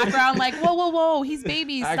 in the background like, whoa, he's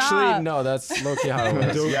baby, stop. Actually, no, that's low key how it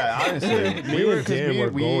was. Dude, Yeah, honestly, Me and Dan were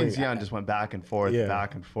we going- and Zion just went back and forth,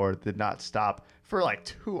 did not stop for like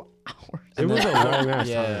 2 hours. it was a long ass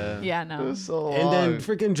Yeah. time. Yeah, It no. was so long. And then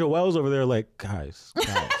freaking Joel's over there like, guys.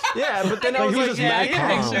 Yeah, but then I Like, was he was like, just yeah, mad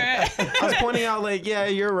yeah. calm. Picture it. I was pointing out like, yeah,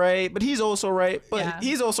 you're right, but he's also right, but Yeah.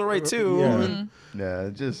 he's also right too. Yeah. yeah,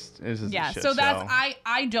 it's just a Yeah, shit so that's show.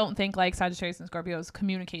 I don't think like Sagittarius and Scorpios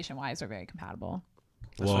communication wise are very compatible.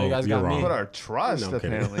 That's why you guys you're got me. wrong. But our trust, No, I'm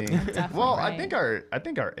kidding. apparently. Definitely Well, right. I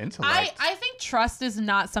think our intellect. I think trust is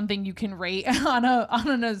not something you can rate on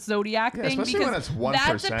a zodiac Yeah, thing, especially because when it's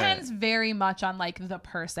 1%. that depends very much on like the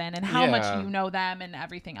person and how much Yeah. you know them and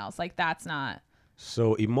everything else. Like that's not.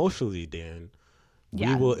 So emotionally, Dan,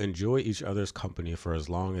 Yeah. we will enjoy each other's company for as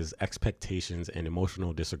long as expectations and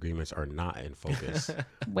emotional disagreements are not in focus.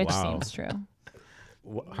 Which Wow. seems true.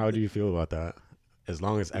 How do you feel about that? As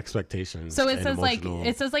long as expectations. So it and says emotional-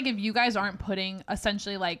 like if you guys aren't putting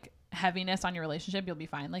essentially like heaviness on your relationship, you'll be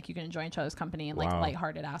fine. Like you can enjoy each other's company and like Wow.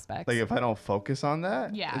 lighthearted aspects. like if I don't focus on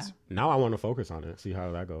that. Yeah. now I want to focus on it. See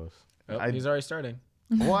how that goes. Oh, he's already starting.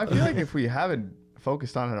 Well, I feel like if we haven't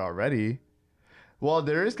focused on it already, well,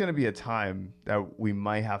 there is going to be a time that we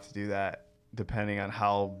might have to do that, depending on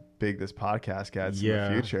how big this podcast gets in Yeah.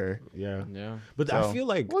 the future. Yeah. Yeah. But So, I feel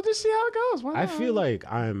like we'll just see how it goes. Why I not? feel like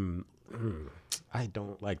I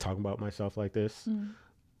don't like talking about myself like this,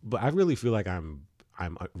 but I really feel like I'm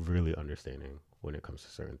really understanding when it comes to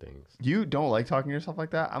certain things. You don't like talking to yourself like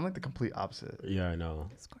that. I'm like the complete opposite. Yeah, I know,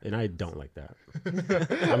 and I don't like that.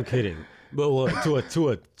 I'm kidding, but well, to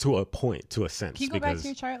a point, to a sense. Can you go back because to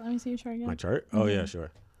your chart? Let me see your chart again. my chart. Oh yeah,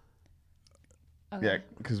 sure. Okay. Yeah,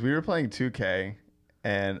 because we were playing 2K,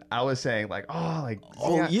 and I was saying like, oh, like,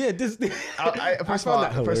 Oh yeah, this. First found of that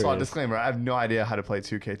all, hilarious. disclaimer: I have no idea how to play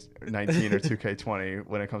 2K19 or 2K20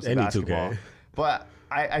 when it comes to Any basketball. 2K. But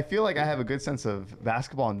I feel like I have a good sense of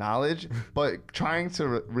basketball knowledge, but trying to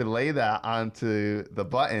relay that onto the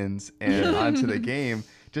buttons and onto the game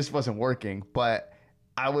just wasn't working. But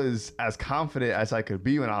I was as confident as I could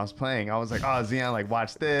be when I was playing. I was like, oh, Zion, like,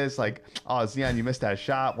 watch this. Like, oh, Zion, you missed that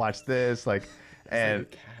shot. Watch this. Like, and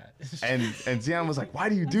Zion was like, why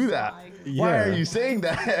do you do that? Why Yeah. are you saying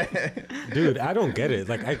that? Dude, I don't get it.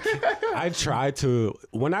 Like I try to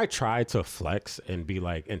when I try to flex and be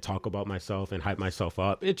like and talk about myself and hype myself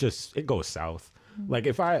up, it goes south. Like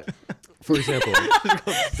if I, for example,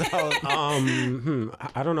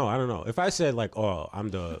 I don't know. If I said like, oh,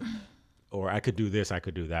 or I could do this, I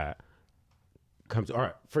could do that. All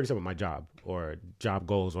right, for example, my job or job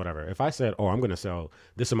goals, whatever. If I said, oh, I'm going to sell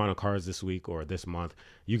this amount of cars this week or this month,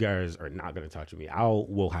 you guys are not going to talk to me.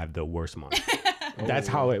 Will have the worst month. That's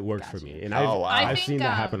how it works for me. And Oh, wow. I've I seen think,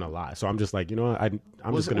 that happen a lot. So I'm just like, you know what? I'm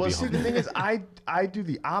just going to be see, humble. the thing is, I do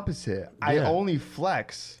the opposite. I Yeah. only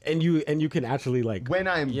flex And you can actually like, when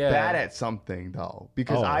I'm Yeah. bad at something, though,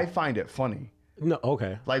 because Oh. I find it funny. No,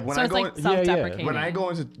 okay. Like when So I it's go like in- self-deprecating. when I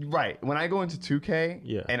go into 2K,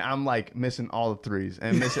 Yeah. and I'm like missing all the threes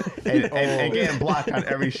and missing and getting blocked on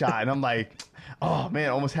every shot, and I'm like, oh man,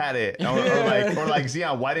 almost had it. Or like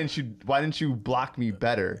Zion, why didn't you block me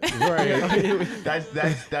better? Right.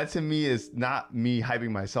 That to me is not me hyping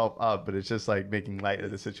myself up, but it's just like making light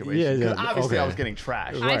of the situation. Yeah, Because yeah, obviously I okay. was getting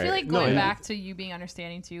trashed. I Right. feel like No, going and- back to you being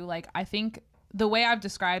understanding too, like I think the way I've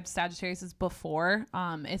described Sagittarius before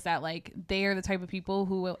is that like they are the type of people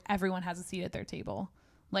who everyone has a seat at their table.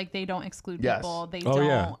 Like they don't exclude Yes. people. They Oh, don't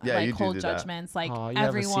yeah. Yeah, you like do hold do that. judgments. Like Oh, you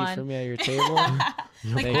have a seat for everyone, me at your table.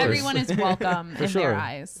 like Thank everyone you. is welcome in sure. their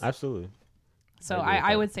eyes. Absolutely. So I agree with I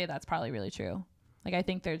that. would say that's probably really true. Like I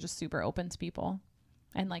think they're just super open to people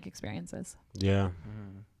and like experiences. Yeah.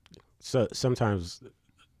 Mm-hmm. So sometimes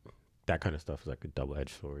that kind of stuff is like a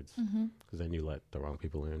double-edged sword because Mm-hmm. then you let the wrong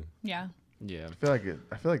people in. Yeah. Yeah. I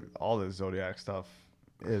feel like all the zodiac stuff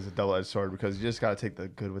is a double-edged sword because you just gotta take the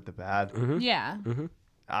good with the bad. Yeah.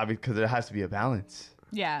 Because there has to be a balance.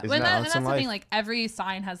 Yeah. Isn't Well, that and that's awesome the thing. life? Like every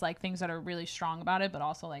sign has like things that are really strong about it, but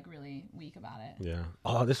also like really weak about it. Yeah.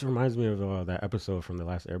 Oh, this reminds me of that episode from The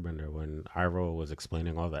Last Airbender when Iroh was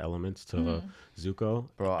explaining all the elements to Mm-hmm. Zuko.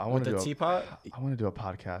 Bro, I With want the to do teapot, I want to do a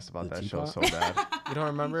podcast about The that show teapot? so bad. you don't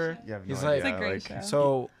remember? You have no He's idea. like, It's a great like, show.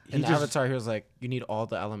 so in He just- Avatar, he was like, you need all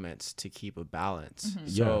the elements to keep a balance.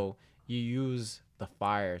 So you use the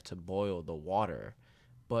fire to boil the water,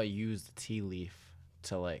 but you use the tea leaf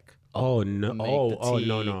to like Oh no! make Oh, the oh tea,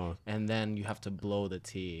 no, no! and then you have to blow the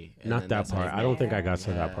tea. And Not then that that's how part. you I don't make think I it. got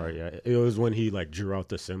to that Yeah. part yet. It was when he like drew out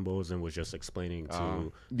the symbols and was just explaining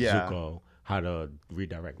to Yeah. Zuko how to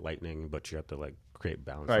redirect lightning, but you have to like create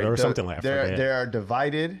balance right, or the- something like that. They are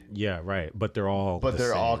divided, Yeah, right. But they're all. but the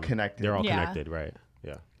they're all same. connected. They're all Yeah. connected, right?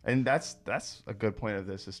 Yeah. and that's a good point of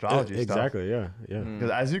this astrology stuff. Exactly. Yeah. Yeah. Because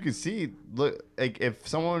as you can see, look, like if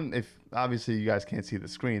obviously you guys can't see the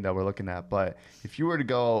screen that we're looking at, but if you were to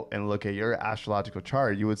go and look at your astrological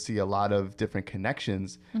chart, you would see a lot of different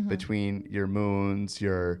connections between your moons,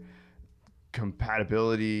 your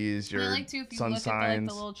compatibilities, And your I like to, if you sun look at signs.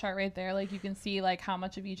 the little chart right there, like you can see like how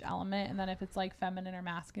much of each element, and then if it's like feminine or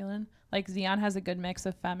masculine. Like Xeon has a good mix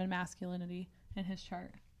of fem and masculinity in his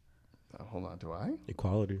chart. Hold on, do I?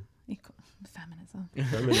 Equality. Feminism.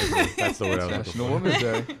 Feminism. That's the word I was looking National for. Women's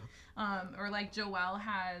Day. Or like Joelle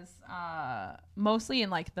has mostly in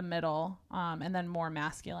like the middle, and then more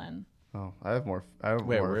masculine. Oh, I have more. I have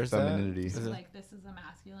Wait, more where's that? femininity. Is it- Like this is a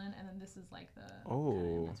masculine, and then this is like the kinda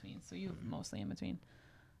Oh. in between. So you mostly in between.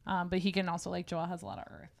 But he can also like Joelle has a lot of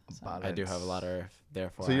earth. So. I do have a lot of earth,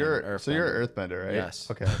 therefore. So I'm you're an earth so you're bender. an earthbender, right?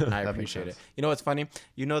 Yes. Okay. And I that makes appreciate it. sense. You know what's funny?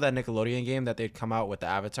 You know that Nickelodeon game that they'd come out with the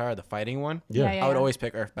Avatar, the fighting one? Yeah. Yeah, I would yeah. always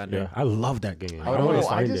pick Earthbender. Yeah. I love that game. I would want always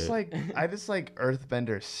to I find just it. I just like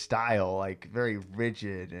Earthbender style, like very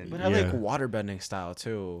rigid and But I like Yeah. waterbending style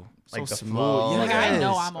too. Like the so smooth. flow. Like I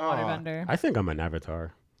know Yes. I'm a Oh. waterbender. I think I'm an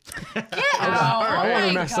avatar. Get out! I wanna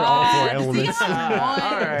my master all four God. elements.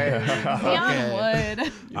 Xeon would. Xeon would.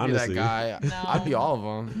 You'd be Honestly. that guy. No. I'd be all of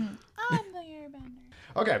them. I'm the airbender.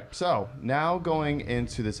 Okay, so now going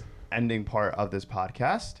into this ending part of this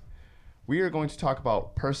podcast, we are going to talk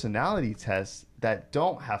about personality tests that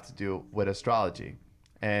don't have to do with astrology.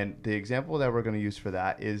 And the example that we're going to use for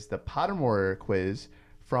that is the Pottermore quiz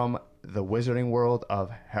from the Wizarding World of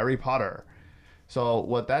Harry Potter. So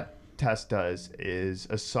what that test does is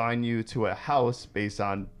assign you to a house based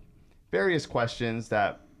on various questions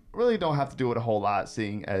that really don't have to do with a whole lot,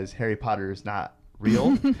 seeing as Harry Potter is not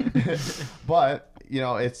real. But you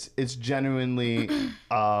know, it's genuinely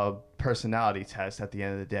a personality test at the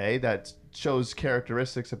end of the day that shows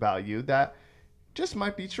characteristics about you that just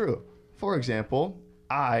might be true. For example,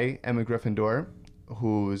 I am a Gryffindor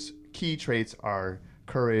whose key traits are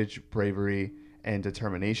courage, bravery, and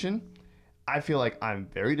determination. I feel like I'm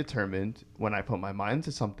very determined when I put my mind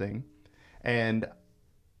to something. And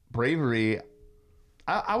bravery,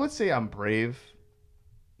 I would say I'm brave.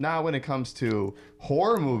 Not when it comes to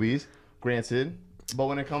horror movies, granted, but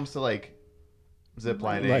when it comes to like zip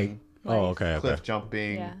lining, Like, oh, okay, okay. cliff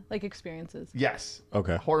jumping, Yeah, like experiences. yes.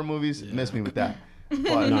 Okay. Horror movies, miss me with that.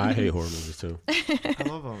 But No, I hate horror movies too. I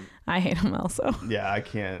love them. I hate him also. yeah, I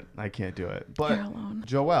can't do it. But You're alone.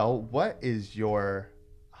 Joelle, what is your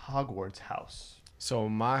Hogwarts house? So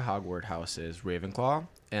my Hogwarts house is Ravenclaw,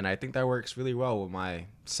 and I think that works really well with my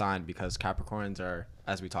sign because Capricorns are,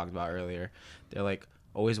 as we talked about earlier, they're like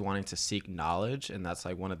always wanting to seek knowledge, and that's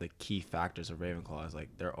like one of the key factors of Ravenclaw is like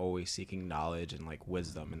they're always seeking knowledge and like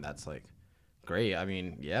wisdom, and that's like great. I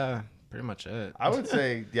mean, yeah, pretty much it. I would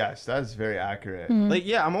say yes, that's very accurate. Like,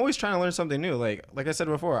 yeah, I'm always trying to learn something new. Like I said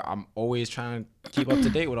before, I'm always trying to keep up to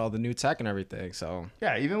date with all the new tech and everything. So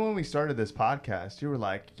Yeah, even when we started this podcast, you were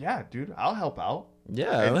like, "Yeah, dude, I'll help out."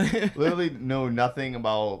 yeah, And literally know nothing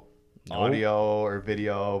about audio or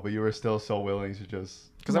video, but you were still so willing to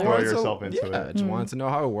just because I throw wanted yourself into I it. just wanted to know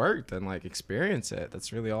how it worked and like experience it.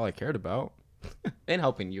 That's really all I cared about, and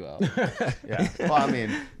helping you out. Yeah. Well, I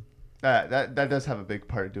mean, that does have a big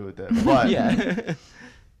part to do with it, but Yeah.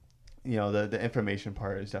 you know, the information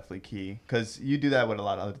part is definitely key because you do that with a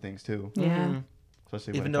lot of other things too. Yeah.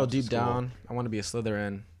 Especially Even when it though comes to deep school. down I want to be a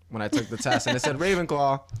Slytherin. When I took the test and it said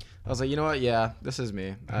Ravenclaw, I was like, you know what? Yeah, this is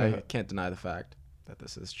me. I can't deny the fact that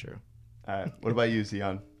this is true. All right. What about you,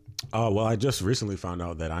 Zion? Well, I just recently found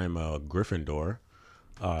out that I'm a Gryffindor.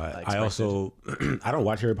 I also I don't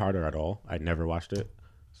watch Harry Potter at all. I never watched it,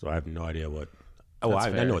 so I have no idea what. Oh,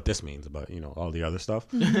 I fair. know what this means, but all the other stuff.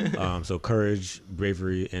 So courage,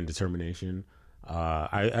 bravery, and determination.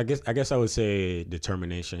 I guess I would say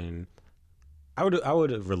determination. I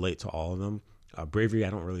would relate to all of them. Bravery, I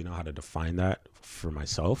don't really know how to define that for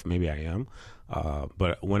myself. Maybe I am,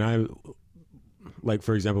 but when like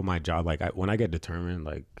for example, my job, like when I get determined,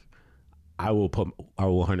 like I will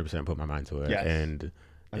 100% put my mind to it, Yes. and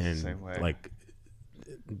That's the same way. like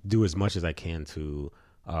do as much as I can to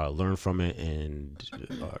learn from it and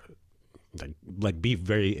like be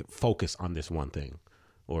very focused on this one thing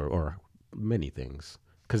or many things.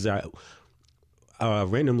 Because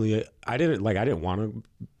randomly, I didn't want to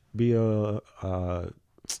be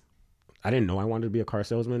I didn't know I wanted to be a car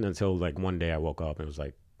salesman until like one day I woke up and was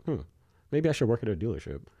like, maybe I should work at a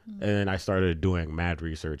dealership. And then I started doing mad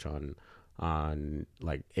research on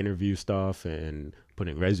like interview stuff and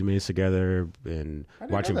putting resumes together and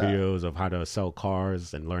watching know that. videos of how to sell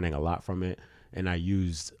cars and learning a lot from it. And I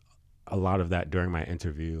used a lot of that during my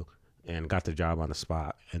interview and got the job on the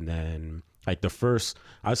spot. And then like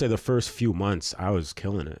I would say the first few months I was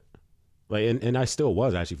killing it. Like, and I still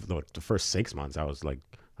was actually for the first 6 months. I was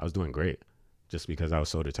doing great just because I was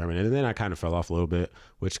so determined. And then I kind of fell off a little bit,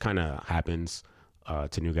 which kind of happens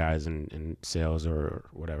to new guys in sales or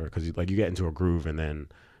whatever. Cause like you get into a groove and then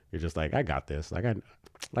you're just like, I got this. Like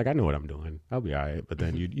I know what I'm doing. I'll be all right. But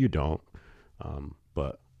then you don't.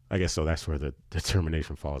 But I guess so that's where the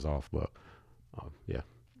determination falls off. But yeah.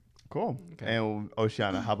 Cool. And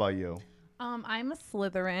Oceana, how about you? I'm a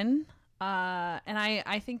Slytherin. And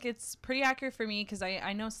I think it's pretty accurate for me because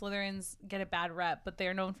I know Slytherins get a bad rep, but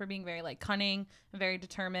they're known for being very like cunning, very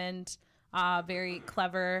determined, very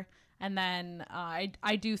clever. And then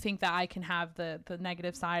I do think that I can have the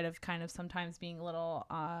negative side of kind of sometimes being a little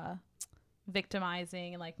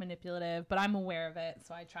victimizing and like manipulative, but I'm aware of it,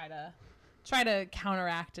 so I try to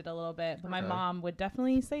counteract it a little bit. But my mom would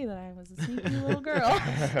definitely say that I was a sneaky little girl.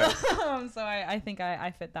 So I think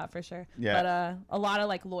I fit that for sure. Yeah. But a lot of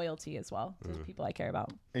like loyalty as well to the people I care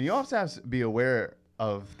about. And you also have to be aware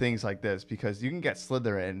of things like this because you can get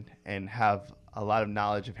Slytherin and have a lot of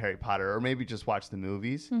knowledge of Harry Potter or maybe just watch the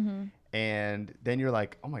movies. And then you're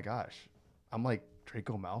like, oh my gosh, I'm like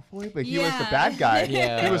Draco Malfoy, but he was the Yeah. bad guy.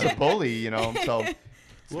 Yeah. He was a bully, So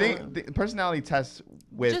the personality tests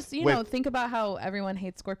with Just think about how everyone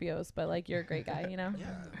hates Scorpios, but like you're a great guy,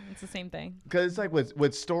 It's the same thing. because it's like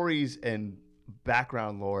with stories and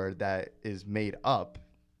background lore that is made up,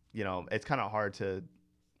 it's kind of hard to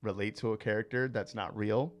relate to a character that's not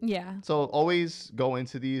real. Yeah. So always go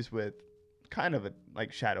into these with kind of a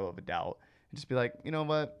like shadow of a doubt and just be like, you know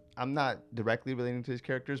what? I'm not directly relating to these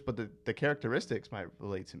characters, but the characteristics might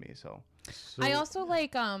relate to me. So I also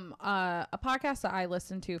like a podcast that I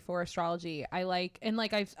listen to for astrology. I like, and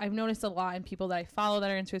like I've noticed a lot in people that I follow that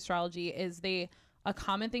are into astrology is a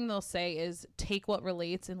common thing they'll say is take what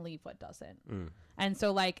relates and leave what doesn't. And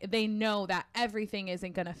so like they know that everything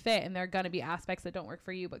isn't going to fit and there are going to be aspects that don't work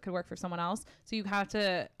for you but could work for someone else. So you have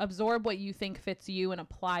to absorb what you think fits you and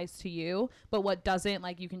applies to you, but what doesn't,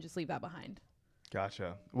 like you can just leave that behind.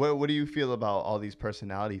 Gotcha. What do you feel about all these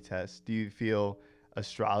personality tests? Do you feel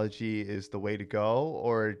astrology is the way to go,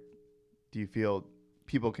 or do you feel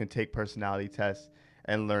people can take personality tests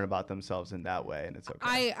and learn about themselves in that way and it's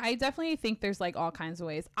okay? I definitely think there's like all kinds of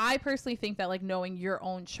ways. I personally think that like knowing your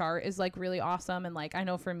own chart is like really awesome, and like I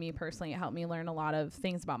know for me personally it helped me learn a lot of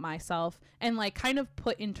things about myself and like kind of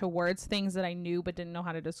put into words things that I knew but didn't know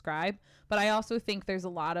how to describe. But I also think there's a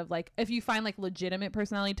lot of like if you find like legitimate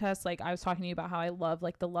personality tests, like I was talking to you about how I love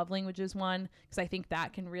like the love languages one because I think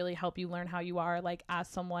that can really help you learn how you are like as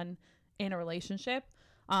someone in a relationship.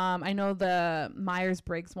 I know the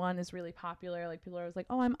Myers-Briggs one is really popular. Like people are always like,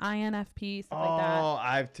 oh, I'm INFP, stuff like that. Oh,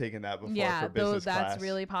 I've taken that before for business that's class.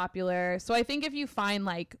 really popular. So I think if you find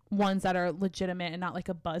like ones that are legitimate and not like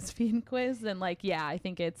a BuzzFeed quiz, then like, yeah, I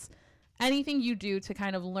think it's anything you do to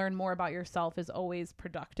kind of learn more about yourself is always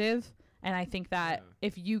productive. And I think that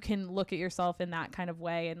if you can look at yourself in that kind of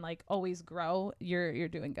way and like always grow, you're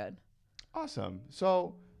doing good. Awesome.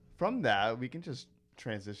 So from that, we can just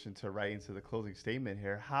transition to right into the closing statement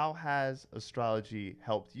here. How has astrology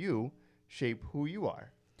helped you shape who you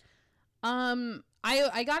are?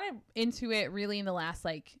 I got into it really in the last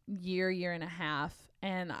like year and a half.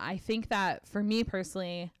 And I think that for me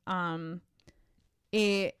personally,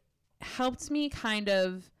 it helped me kind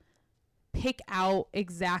of pick out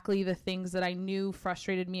exactly the things that I knew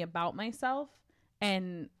frustrated me about myself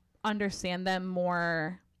and understand them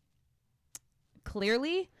more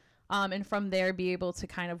clearly. And from there be able to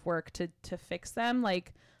kind of work to fix them.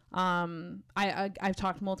 Like, I've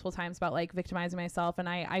talked multiple times about like victimizing myself, and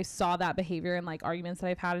I saw that behavior in like arguments that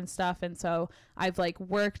I've had and stuff. And so I've like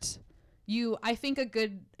I think a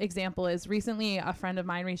good example is recently a friend of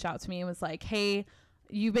mine reached out to me and was like, hey,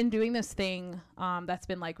 you've been doing this thing that's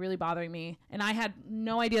been like really bothering me. And I had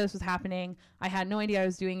no idea this was happening. I had no idea I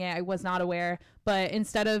was doing it. I was not aware. But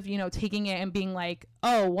instead of, taking it and being like,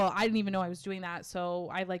 oh, well, I didn't even know I was doing that. So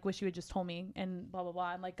I like wish you had just told me and blah, blah,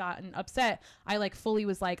 blah. And like gotten upset. I like fully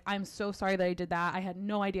was like, I'm so sorry that I did that. I had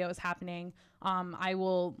no idea it was happening. I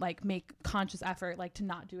will like make conscious effort like to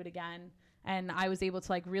not do it again. And I was able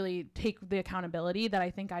to like really take the accountability that I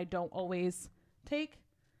think I don't always take.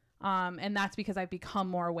 And that's because I've become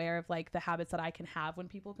more aware of like the habits that I can have when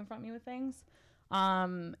people confront me with things.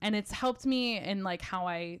 And it's helped me in like how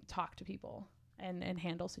I talk to people and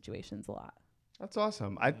handle situations a lot. That's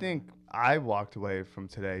awesome. I think I walked away from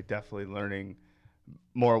today definitely learning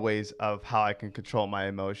more ways of how I can control my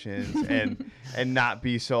emotions and not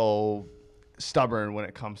be so stubborn when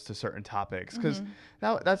it comes to certain topics. Because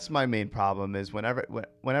that's my main problem is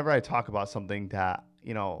whenever I talk about something that,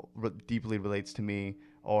 deeply relates to me,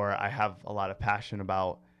 or I have a lot of passion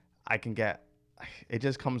about, it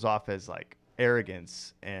just comes off as like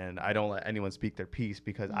arrogance, and I don't let anyone speak their piece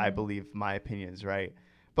because I believe my opinion's right.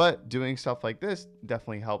 But doing stuff like this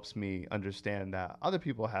definitely helps me understand that other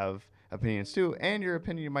people have opinions too, and your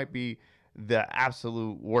opinion might be the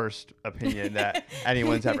absolute worst opinion that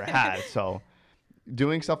anyone's ever had. So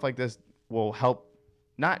doing stuff like this will help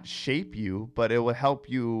not shape you, but it will help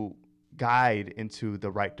you guide into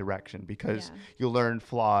the right direction, because you'll learn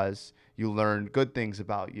flaws, you learn good things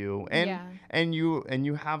about you, and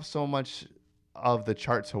you have so much of the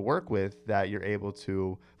chart to work with that you're able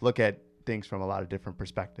to look at things from a lot of different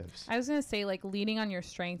perspectives. I was going to say like leaning on your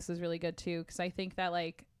strengths is really good too, because I think that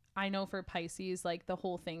like I know for Pisces, like the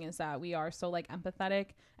whole thing is that we are so like empathetic,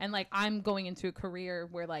 and like I'm going into a career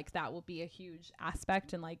where like that will be a huge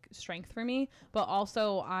aspect and like strength for me. But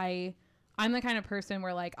also I'm the kind of person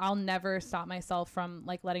where like I'll never stop myself from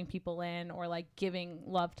like letting people in or like giving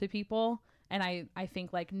love to people. And I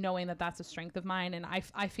think like knowing that that's a strength of mine. And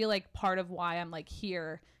I feel like part of why I'm like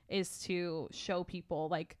here is to show people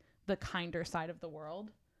like the kinder side of the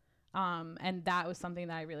world. And that was something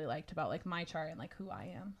that I really liked about like my chart and like who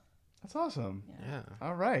I am. That's awesome. Yeah.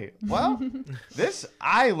 All right. Well,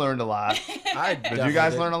 I learned a lot. Did you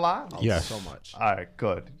guys learn a lot? Yes. So much. All right,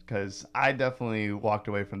 good. Because I definitely walked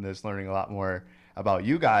away from this learning a lot more about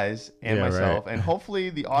you guys and myself. Right. And hopefully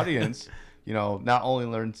the audience, not only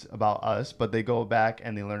learns about us, but they go back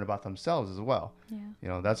and they learn about themselves as well.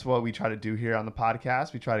 Yeah. That's what we try to do here on the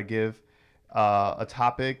podcast. We try to give a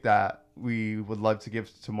topic that we would love to give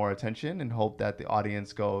some more attention, and hope that the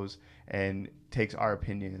audience goes and takes our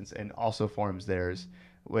opinions and also forms theirs,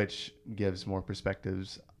 which gives more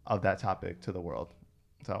perspectives of that topic to the world.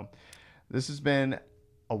 So this has been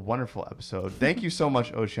a wonderful episode. Thank you so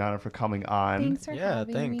much, Oceana, for coming on. Thanks for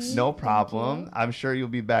having me. No problem. I'm sure you'll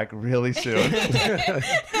be back really soon.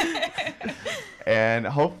 And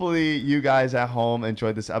hopefully you guys at home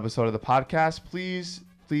enjoyed this episode of the podcast. Please,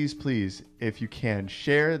 if you can,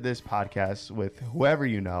 share this podcast with whoever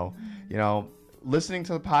you know. Listening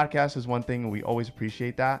to the podcast is one thing, and we always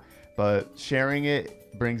appreciate that, but sharing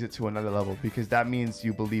it brings it to another level, because that means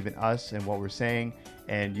you believe in us and what we're saying,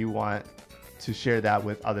 and you want to share that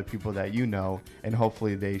with other people that you know, and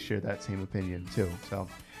hopefully they share that same opinion too. So,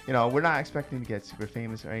 we're not expecting to get super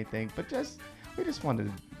famous or anything, but we just wanted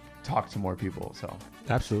to talk to more people. So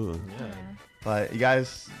absolutely. Yeah. But you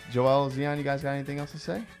guys, Joel, Zion, you guys got anything else to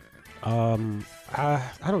say? I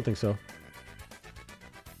don't think so.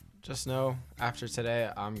 Just know after today,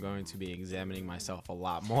 I'm going to be examining myself a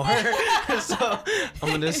lot more. So I'm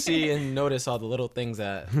going to see and notice all the little things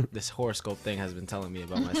that this horoscope thing has been telling me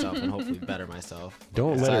about myself and hopefully better myself.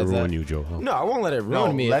 Don't let it Besides ruin that- you, Joe. No, I won't let it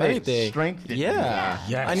ruin me. let If it anything, strengthen you. yeah.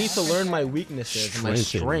 Yes. I need to learn my weaknesses and my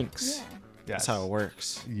Strengthen. strengths. Yeah. That's how it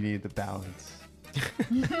works. You need the balance.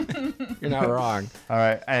 You're not wrong. All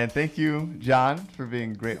right, and thank you, John, for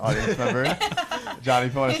being a great audience member. John,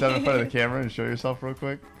 if you want to step in front of the camera and show yourself real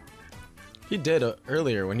quick. He did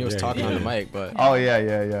earlier when he was Yeah, talking he on the did. mic, but Oh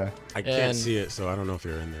yeah. I can't And- see it, so I don't know if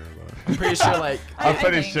you're in there. But I'm pretty sure like I'm I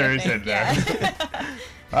pretty think- sure I he's think, in there. yeah.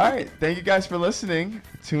 All right, thank you guys for listening.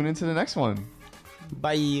 Tune into the next one.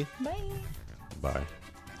 bye. Bye.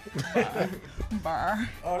 bye. Bar.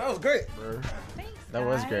 Oh, that was great. Thanks. That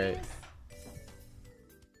was guys. great.